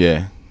opinion.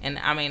 Yeah. And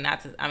I mean,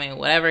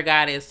 whatever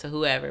God is to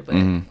whoever, but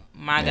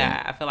my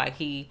God, I feel like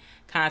he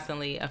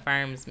constantly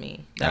affirms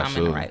me that I'm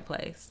in the right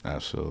place.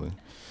 Absolutely.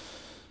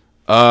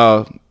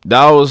 That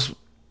was,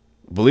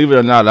 believe it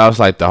or not, that was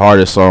like the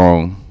hardest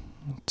song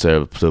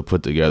to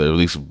put together, at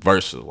least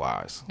verses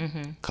wise.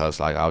 Cause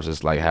like I was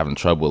just like having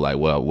trouble, like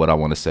what I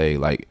want to say.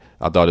 Like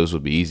I thought this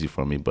would be easy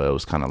for me, but it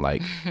was kind of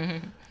like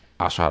I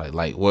was trying to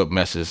like what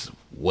message.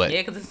 What?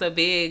 Yeah, because it's a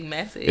big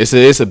message.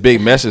 It's a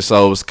big message,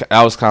 so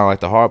that was kind of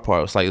like the hard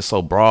part. It's like it's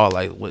so broad,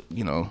 like what,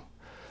 you know.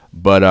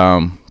 But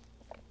I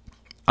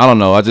don't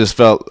know. I just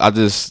felt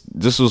this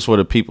was for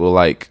the people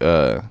like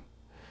that,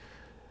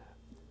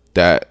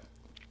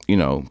 you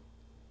know.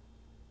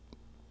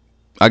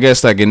 I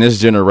guess like in this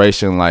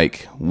generation,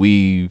 like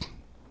we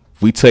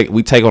take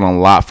on a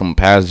lot from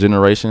past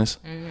generations.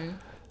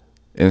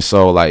 And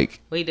so, like,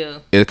 we do.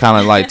 It kind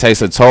of like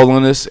takes a toll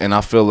on us, and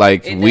I feel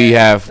like we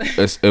have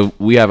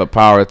a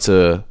power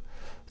to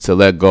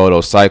let go of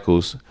those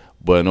cycles.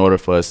 But in order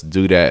for us to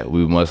do that,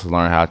 we must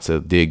learn how to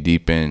dig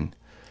deep and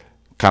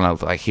kind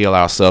of like heal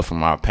ourselves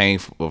from our pain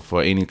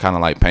for any kind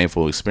of like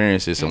painful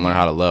experiences, and learn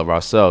how to love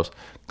ourselves.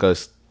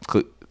 Because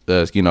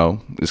you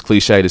know, it's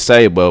cliche to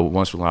say, but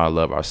once we learn how to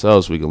love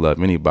ourselves, we can love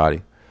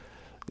anybody.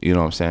 You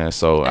know what I'm saying?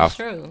 So that's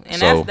true.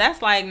 And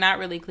that's like not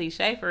really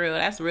cliche for real.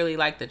 That's really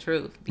like the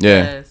truth.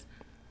 Because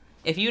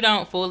if you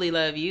don't fully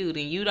love you,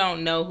 then you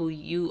don't know who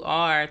you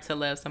are to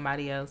love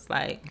somebody else.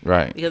 Like,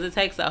 because it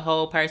takes a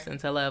whole person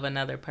to love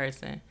another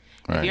person.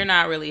 If you're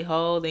not really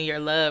whole, then your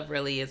love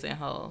really isn't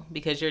whole,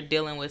 because you're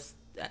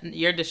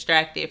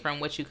distracted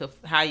from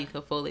how you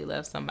could fully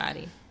love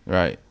somebody.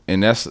 Right.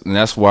 And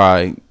that's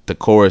why the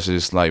chorus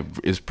is like,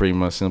 it's pretty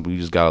much simple. You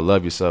just gotta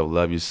love yourself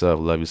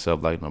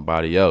like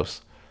nobody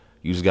else.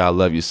 You just gotta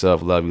love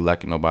yourself, love you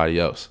like nobody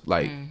else.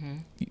 Like,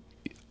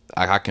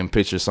 I can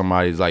picture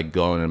somebody's like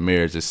going in the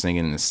mirror just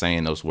singing and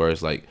saying those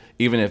words. Like,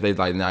 even if they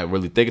like not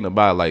really thinking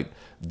about it, like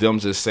them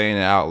just saying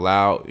it out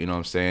loud. You know what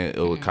I'm saying? It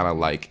would kind of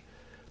like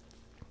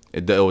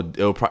it'll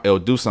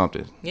do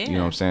something. Yeah. You know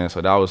what I'm saying?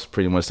 So that was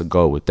pretty much the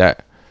goal with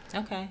that.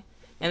 Okay.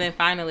 And then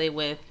finally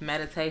with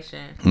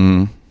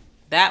meditation,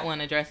 that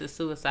one addresses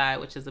suicide,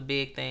 which is a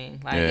big thing.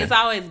 Like it's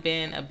always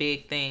been a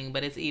big thing,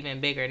 but it's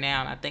even bigger now.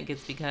 And I think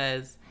it's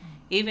because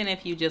even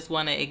if you just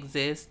want to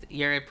exist,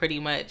 you're pretty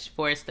much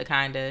forced to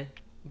kind of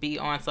be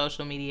on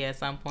social media at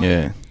some point.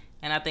 Yeah.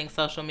 And I think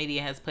social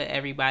media has put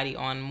everybody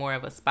on more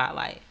of a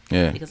spotlight.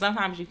 Yeah. Because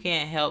sometimes you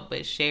can't help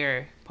but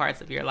share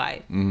parts of your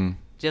life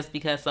just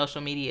because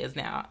social media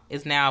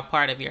is now a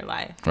part of your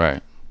life.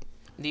 Right.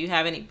 Do you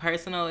have any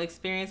personal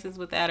experiences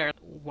with that, or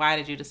why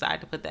did you decide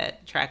to put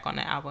that track on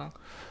the album?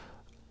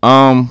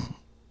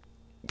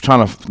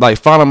 Trying to like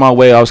finding my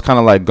way. I was kind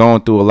of like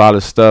going through a lot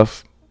of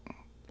stuff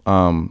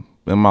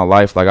in my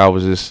life. Like I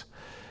was just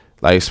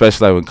like,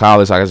 especially like in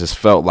college, I just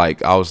felt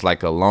like I was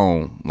like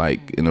alone,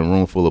 like in a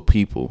room full of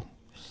people.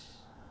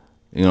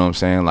 You know what I'm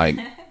saying? Like,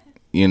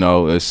 you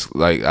know, it's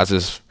like I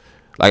just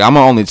like I'm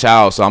an only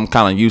child, so I'm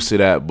kind of used to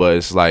that. But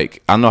it's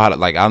like I know how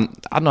to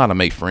I know how to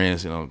make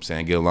friends. You know what I'm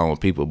saying? Get along with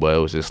people. But it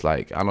was just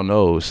like I don't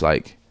know. It's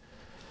like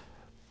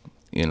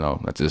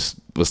I just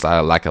was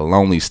like a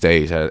lonely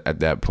stage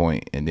at that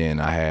point. And then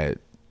I had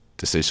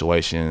the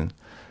situation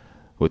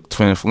with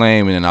Twin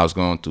Flame, and then I was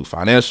going through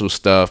financial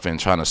stuff and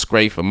trying to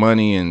scrape for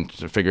money and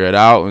to figure it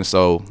out. And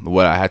so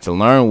what I had to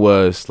learn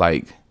was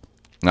like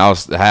I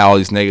had all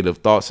these negative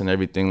thoughts and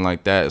everything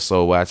like that.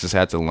 So I just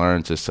had to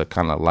learn just to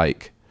kind of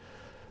like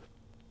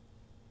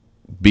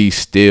be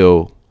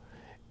still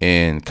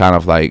and kind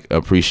of like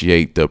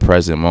appreciate the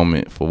present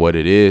moment for what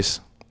it is.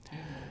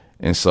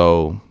 And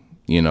so,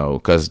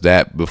 because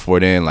that before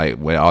then, like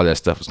when all that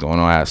stuff was going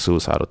on, I had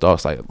suicidal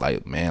thoughts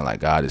like, man, like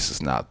God, this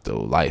is not the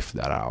life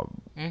that I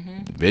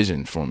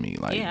envisioned for me.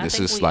 Like this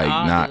is like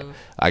not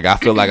like I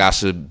feel like I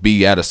should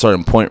be at a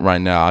certain point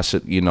right now. I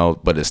should,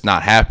 but it's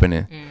not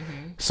happening.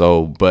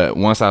 So, but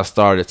once I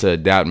started to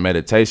adapt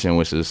meditation,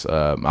 which is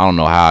I don't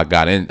know how I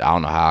got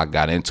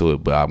into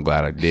it, but I'm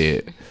glad I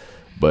did.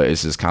 But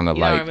it's just kind of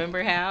like, don't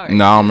remember how?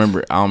 No, I don't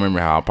remember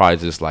how. I probably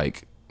just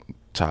like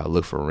try to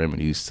look for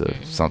remedies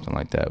to something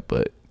like that.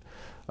 But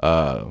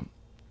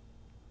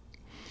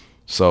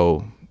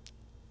so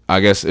I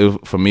guess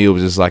for me it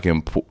was just like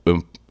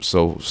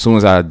so as soon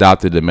as I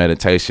adopted the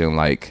meditation,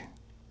 like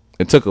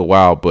it took a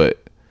while, but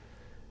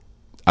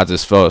I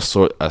just felt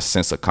a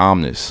sense of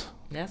calmness.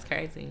 That's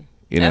crazy.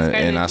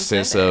 And a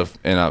sense of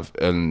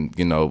and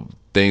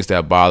things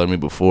that bothered me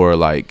before,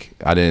 like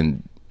I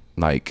didn't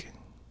like.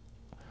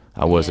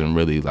 I wasn't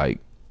really like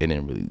it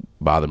didn't really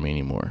bother me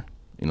anymore.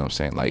 You know what I'm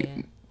saying? Like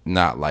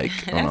not like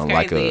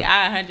that's crazy.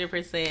 I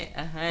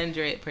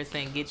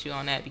 100% get you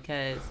on that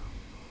because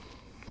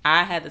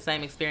I had the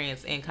same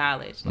experience in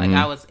college. Like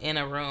I was in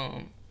a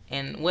room,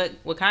 and what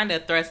kind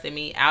of thrusted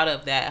me out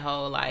of that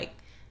whole like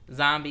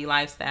zombie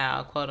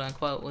lifestyle, quote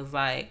unquote, was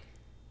like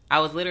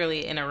I was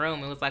literally in a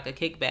room. It was like a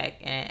kickback,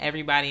 and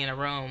everybody in a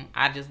room,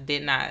 I just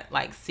did not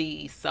like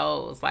see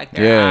souls. Like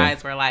their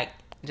eyes were like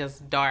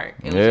just dark.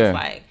 It was just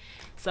like.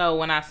 So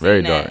when I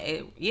seen that,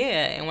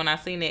 and when I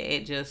seen it,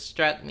 it just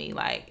struck me.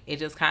 Like, it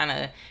just kind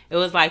of, it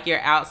was like you're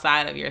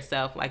outside of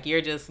yourself. Like, you're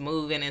just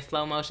moving in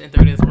slow motion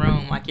through this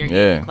room. Like, you're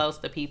getting close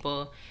to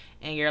people.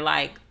 And you're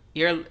like,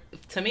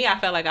 to me, I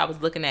felt like I was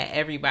looking at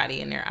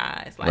everybody in their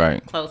eyes.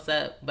 Like, close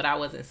up, but I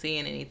wasn't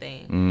seeing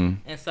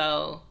anything. And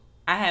so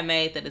I had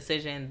made the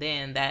decision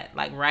then that,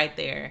 like, right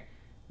there,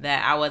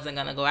 that I wasn't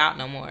going to go out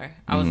no more.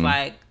 I was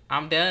like,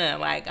 I'm done.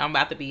 Like, I'm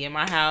about to be in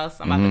my house.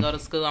 I'm about to go to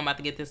school. I'm about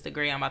to get this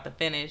degree. I'm about to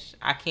finish.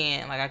 I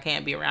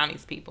can't be around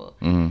these people.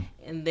 And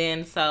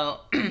then, so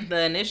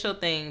the initial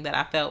thing that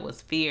I felt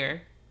was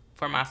fear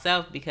for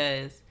myself,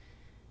 because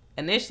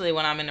initially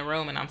when I'm in the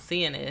room and I'm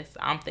seeing this,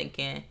 I'm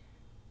thinking,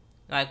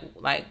 like,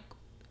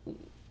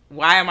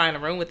 why am I in a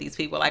room with these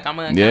people? Like, I'm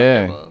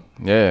uncomfortable.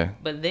 Yeah.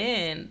 But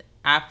then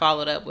I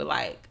followed up with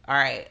like, all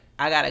right,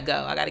 I gotta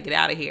go. I gotta get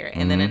out of here.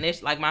 And then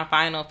initially, like, my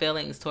final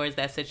feelings towards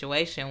that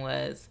situation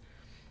was,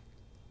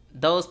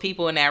 those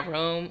people in that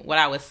room, what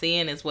I was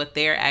seeing is what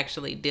they're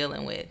actually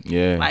dealing with.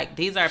 Yeah. Like,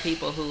 these are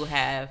people who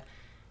have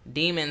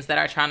demons that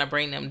are trying to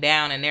bring them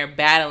down, and they're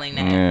battling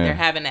that. Yeah. They're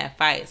having that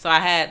fight. So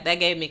that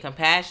gave me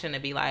compassion to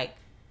be like,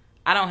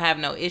 I don't have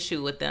no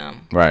issue with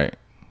them. Right.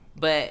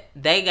 But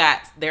they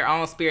got their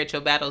own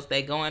spiritual battles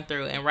they going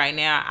through, and right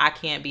now I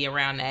can't be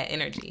around that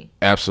energy.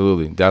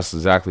 Absolutely. That's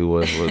exactly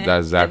what was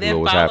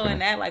happening. Following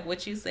that, like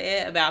what you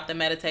said about the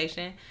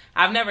meditation,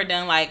 I've never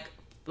done like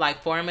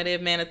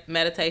formative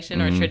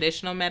meditation or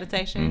traditional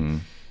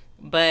meditation,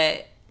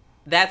 but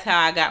that's how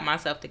I got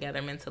myself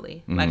together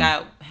mentally. Like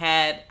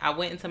I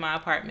went into my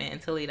apartment in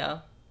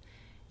Toledo,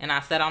 and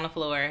I sat on the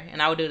floor,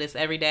 and I would do this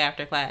every day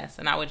after class,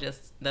 and I would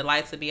the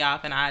lights would be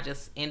off, and I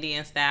just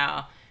Indian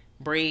style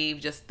breathe,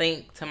 just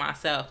think to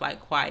myself,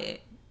 like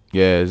quiet.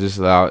 Yeah, it's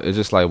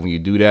just like when you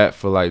do that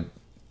for like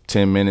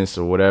 10 minutes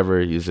or whatever,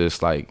 it's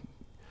just like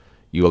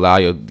you allow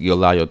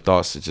your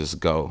thoughts to just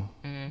go.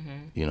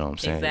 You know what I'm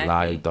saying? Exactly.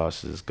 Allow your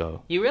thoughts to just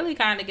go. You really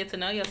kind of get to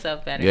know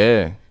yourself better.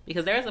 Yeah.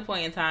 Because there was a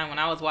point in time when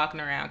I was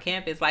walking around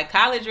campus, like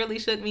college really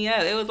shook me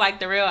up. It was like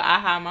the real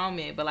aha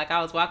moment. But like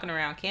I was walking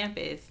around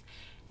campus,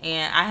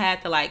 and I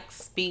had to like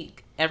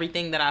speak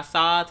everything that I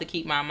saw to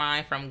keep my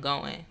mind from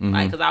going.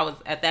 Like, because I was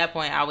at that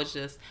point, I was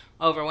just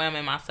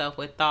overwhelming myself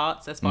with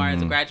thoughts as far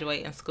as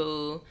graduating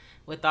school,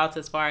 with thoughts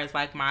as far as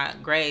like my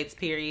grades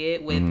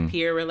period, with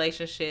peer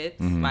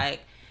relationships. Like,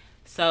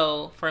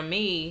 so for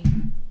me,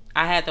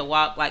 I had to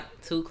walk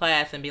like to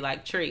class and be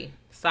like tree,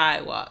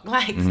 sidewalk,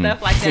 like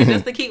stuff like that,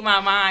 just to keep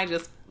my mind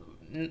just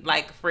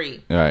like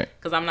free. Right.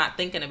 Because I'm not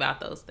thinking about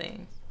those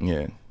things.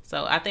 Yeah.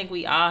 So I think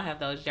we all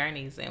have those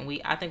journeys, and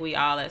I think we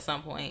all at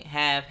some point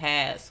have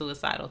had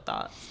suicidal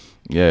thoughts.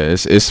 Yeah,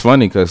 it's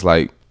funny because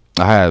like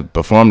I had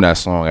performed that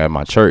song at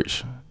my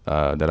church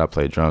that I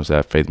played drums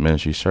at, Faith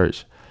Ministries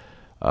Church.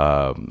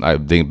 I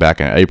think back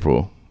in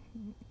April.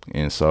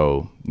 And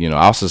so,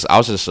 I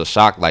was just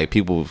shocked. Like,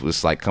 people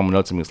was like coming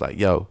up to me, it's like,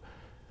 yo,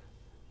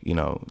 you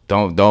know,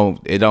 don't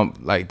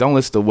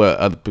listen to what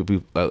other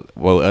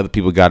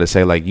people got to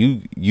say. Like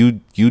you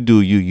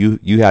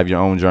have your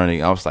own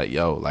journey. I was like,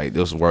 yo, like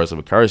those words of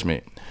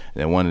encouragement.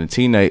 And then one of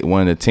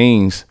the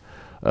teens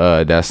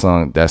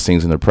that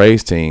sings in the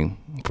praise team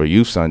for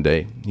Youth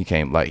Sunday, he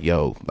came like,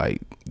 yo,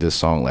 like this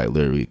song like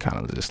literally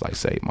kind of just like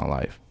saved my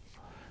life.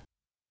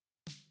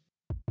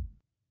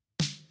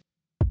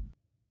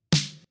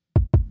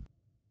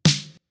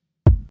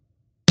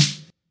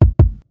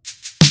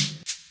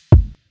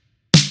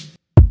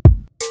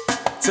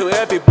 To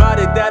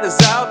everybody that is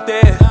out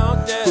there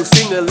who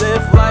seem to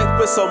live life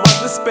with so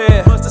much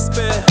despair,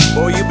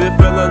 or you've been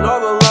feeling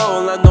all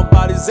alone like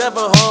nobody's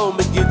ever home,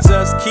 and you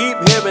just keep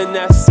hearing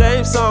that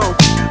same song.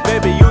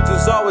 Maybe you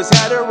just always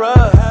had it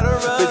rough,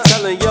 been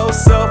telling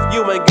yourself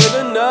you ain't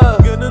good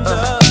enough.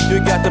 You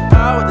got the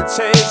power to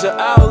change your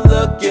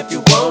outlook if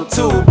you want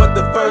to, but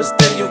the first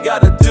thing you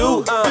gotta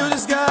do, you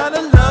just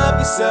gotta love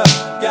yourself.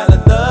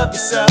 Gotta love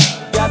yourself.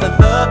 Gotta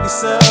love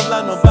yourself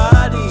like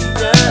nobody,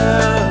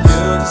 yeah.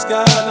 You just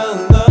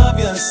gotta love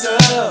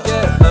yourself,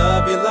 yeah.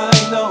 Love you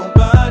like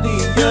nobody,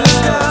 yeah. You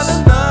just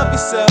gotta love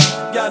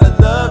yourself. Gotta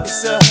love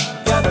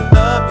yourself. Gotta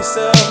love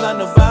yourself like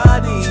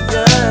nobody,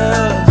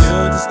 yeah.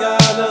 You just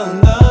gotta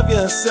love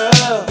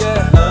yourself,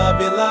 yeah. Love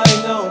you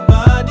like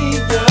nobody,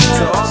 yeah.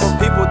 To all the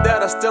people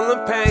that are still in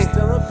pain,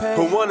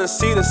 who wanna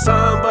see the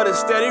sun but it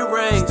steady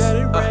rains,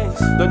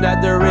 know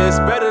that there is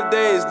better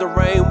days. The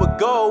rain will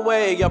go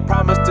away. I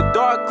promise the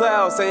dark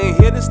clouds ain't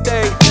here to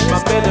stay.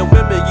 My men and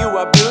women, you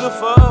are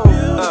beautiful,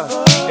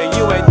 and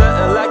you ain't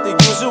nothing like the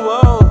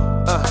usual.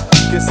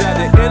 Cause at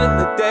the end of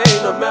the day,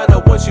 no matter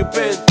what you've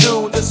been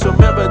through, just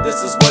remember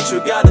this is what you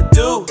gotta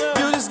do.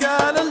 You just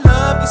gotta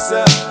love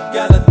yourself.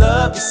 Gotta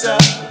love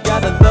yourself.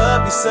 Gotta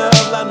love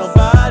yourself like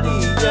nobody,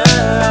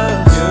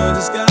 yeah. You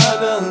just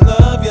gotta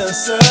love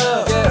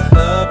yourself, yeah.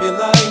 Love you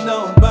like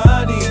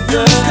nobody,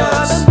 yeah. You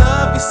just gotta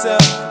love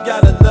yourself.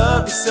 Gotta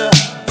love yourself.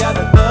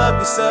 Gotta love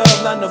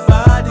yourself like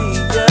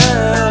nobody,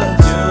 yeah.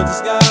 You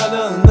just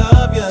gotta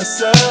love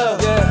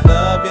yourself, yeah.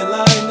 Love you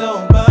like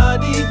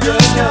nobody, yeah. You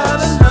just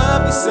gotta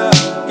love yourself.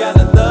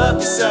 Gotta love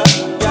yourself.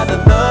 Gotta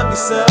love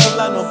yourself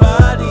like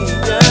nobody,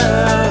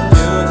 yeah.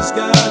 You just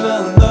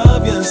gotta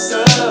love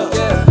yourself,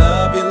 yeah.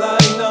 Love you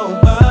like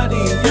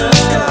nobody, yeah. You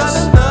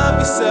just gotta love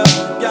yourself.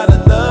 Gotta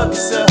love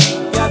yourself.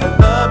 Gotta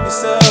love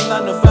yourself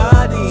like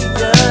nobody,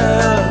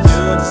 yeah. You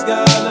just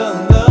gotta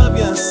love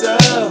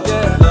yourself,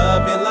 yeah.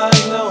 Love you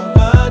like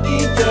nobody,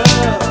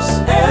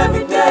 yeah.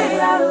 Every day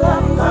I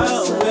love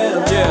myself.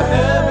 Yeah,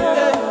 every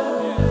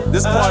day.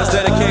 This part is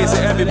dedicated to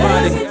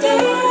everybody,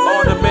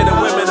 all the men and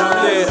women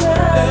out there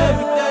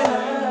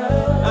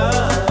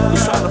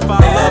who's trying to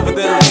find love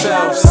within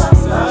themselves.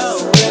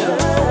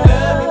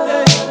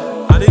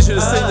 I need you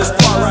to sing this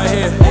part right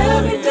here.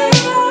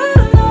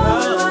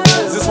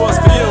 This one's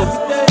for you.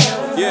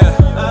 Yeah.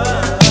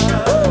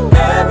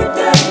 Every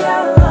day I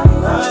love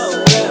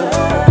myself.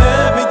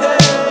 Every day.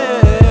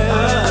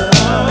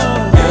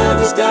 You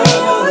just gotta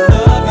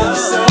love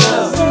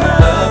yourself.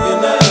 Love you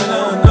like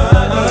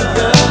nobody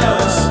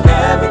else.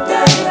 Every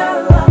day I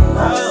love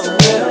myself.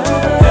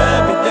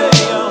 Every day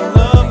I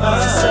love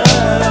myself.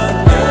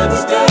 You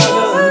just gotta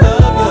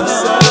love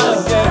yourself.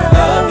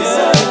 Love you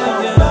like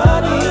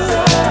nobody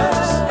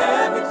else.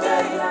 Every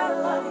day I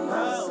love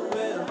myself.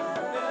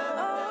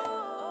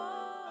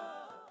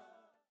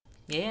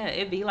 Yeah,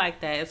 it be like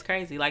that. It's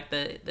crazy. Like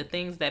the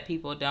things that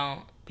people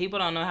don't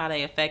know how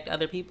they affect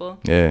other people.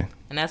 Yeah.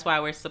 And that's why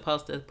we're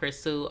supposed to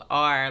pursue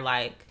our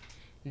like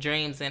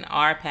dreams and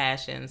our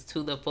passions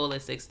to the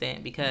fullest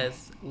extent,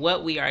 because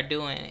what we are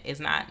doing is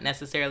not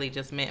necessarily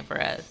just meant for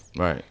us.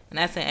 Right. And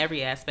that's in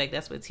every aspect.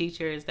 That's with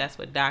teachers, that's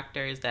with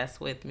doctors, that's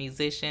with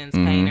musicians,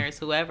 painters,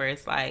 whoever.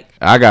 It's like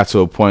I got to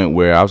a point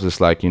where I was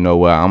just like, you know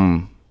what,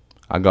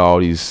 I got all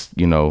these,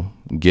 you know,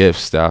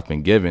 gifts that I've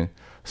been given.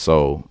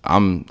 So I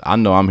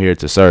know I'm here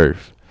to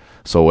serve.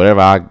 So whatever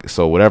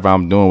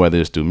I'm doing, whether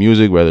it's through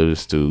music, whether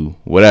it's through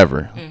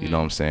whatever, you know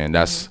what I'm saying,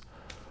 that's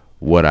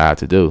what I have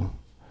to do.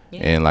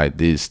 Yeah. And like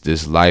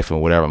this life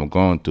and whatever I'm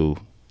going through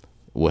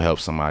will help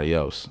somebody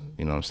else.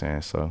 You know what I'm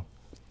saying? So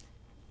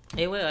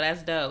it will.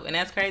 That's dope. And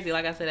that's crazy.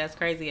 Like I said, that's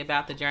crazy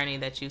about the journey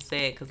that you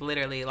said, because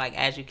literally, like,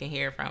 as you can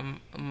hear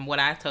from what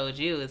I told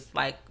you, it's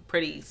like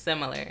pretty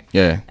similar.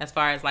 Yeah. As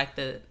far as like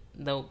the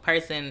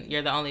person,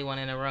 you're the only one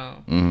in the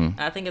room. And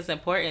I think it's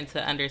important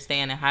to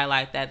understand and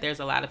highlight that there's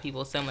a lot of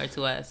people similar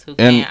to us who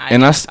can't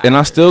identify. And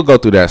I still go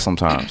through that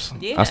sometimes.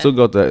 Yeah. I still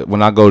go through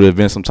when I go to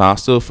events sometimes.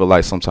 I still feel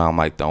like sometimes I'm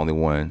like the only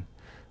one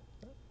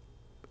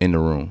in the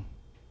room.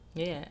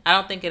 Yeah, I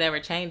don't think it ever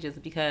changes,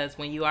 because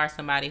when you are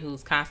somebody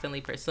who's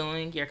constantly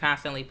pursuing, you're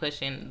constantly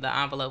pushing the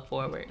envelope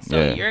forward.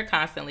 So you're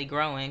constantly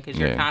growing because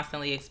you're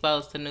constantly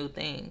exposed to new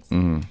things.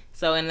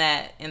 So in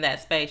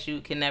that space,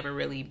 you can never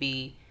really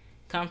be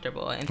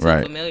comfortable and too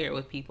familiar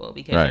with people,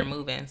 because you're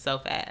moving so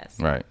fast.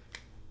 Right.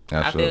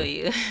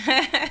 Absolutely. I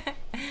feel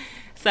you.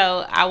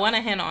 So I want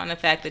to hint on the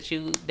fact that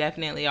you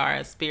definitely are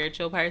a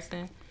spiritual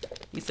person.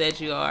 You said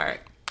you are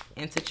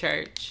into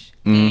church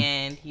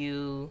and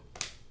you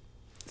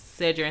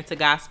said you're into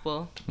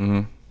gospel.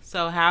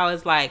 So how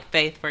is like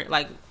faith for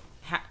like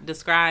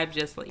describe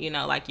just, you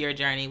know, like your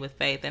journey with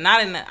faith, and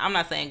I'm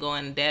not saying go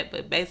in debt,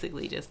 but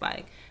basically just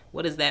like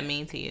what does that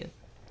mean to you?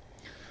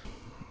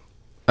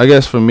 I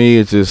guess for me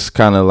it's just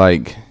kind of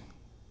like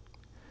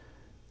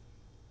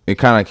it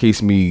kind of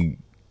keeps me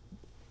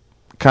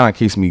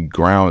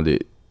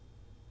grounded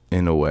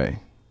in a way.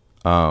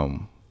 I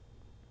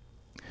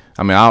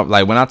mean,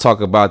 like when I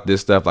talk about this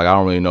stuff, like I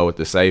don't really know what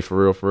to say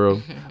for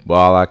real. But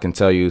all I can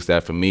tell you is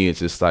that for me, it's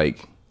just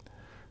like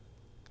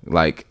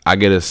I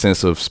get a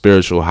sense of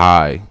spiritual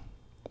high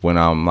when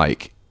I'm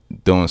like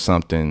doing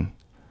something,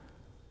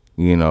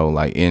 you know,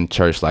 like in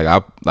church. Like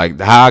how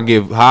I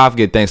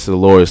get thanks to the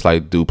Lord is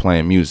like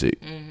playing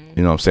music.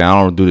 You know what I'm saying? I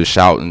don't do the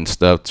shouting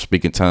stuff,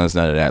 speaking tongues,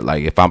 none of that.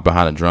 Like if I'm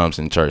behind the drums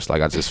in church,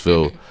 like I just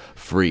feel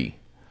free.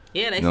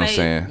 Yeah, they you know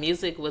say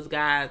music was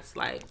God's,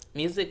 like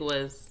music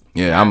was.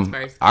 Yeah, God's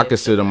first I gift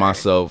consider to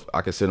myself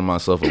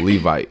a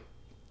Levite.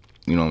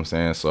 You know what I'm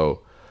saying?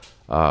 So,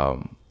 I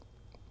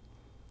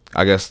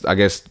guess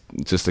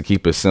just to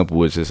keep it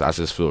simple, it's just I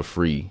just feel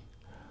free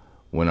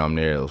when I'm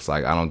there. It's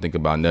like I don't think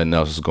about nothing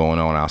else that's going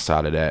on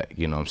outside of that.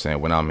 You know what I'm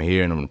saying? When I'm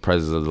here and I'm in the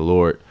presence of the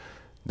Lord,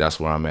 that's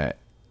where I'm at.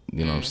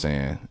 You know what I'm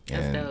saying?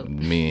 That's and dope.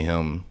 Me and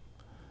him,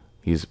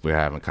 we're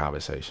having a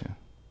conversation.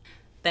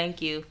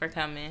 Thank you for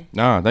coming.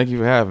 Nah, thank you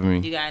for having me.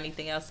 You got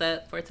anything else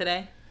up for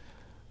today?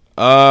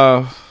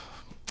 I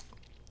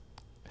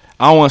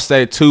don't want to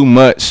say too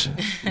much,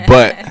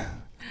 but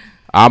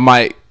I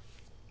might.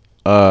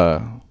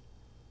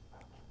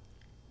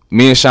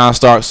 Me and Sean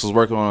Starks was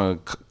working on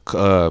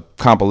a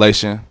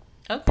compilation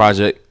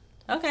project.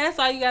 Okay, that's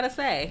all you gotta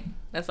say.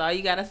 That's all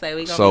you gotta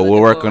say. So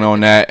we're working on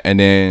that, and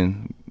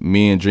then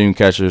me and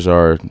Dreamcatchers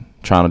are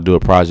trying to do a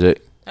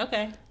project.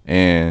 Okay.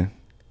 And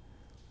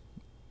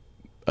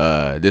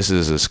this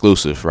is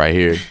exclusive right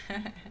here.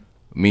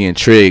 Me and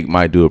Trig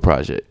might do a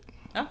project.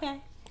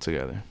 Okay.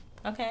 Together.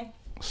 Okay.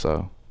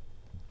 So.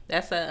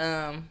 That's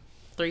a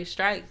 3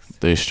 strikes.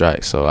 3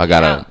 strikes. So I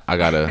gotta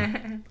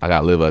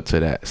live up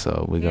to that.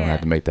 So we're gonna have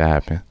to make that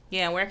happen.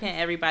 Yeah. Where can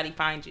everybody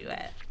find you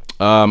at?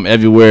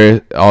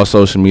 Everywhere, all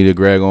social media.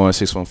 Greg Owens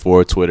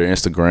 614, Twitter,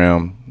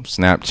 Instagram,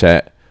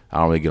 Snapchat. I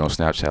don't really get on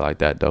Snapchat like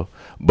that though.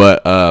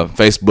 But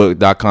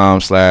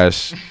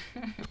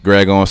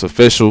Facebook.com/Greg Owens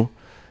Official.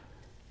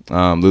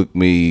 Look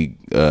me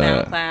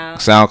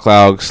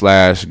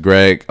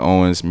SoundCloud/Greg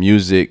Owens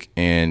Music,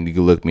 and you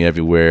can look me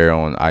everywhere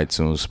on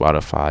iTunes,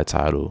 Spotify,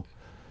 Tidal,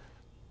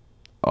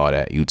 all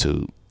that,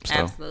 YouTube. So,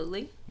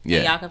 absolutely. Yeah.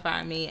 And y'all can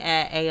find me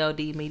at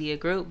AOD Media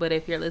Group. But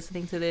if you're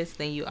listening to this,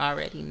 then you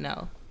already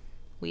know.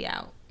 We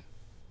out.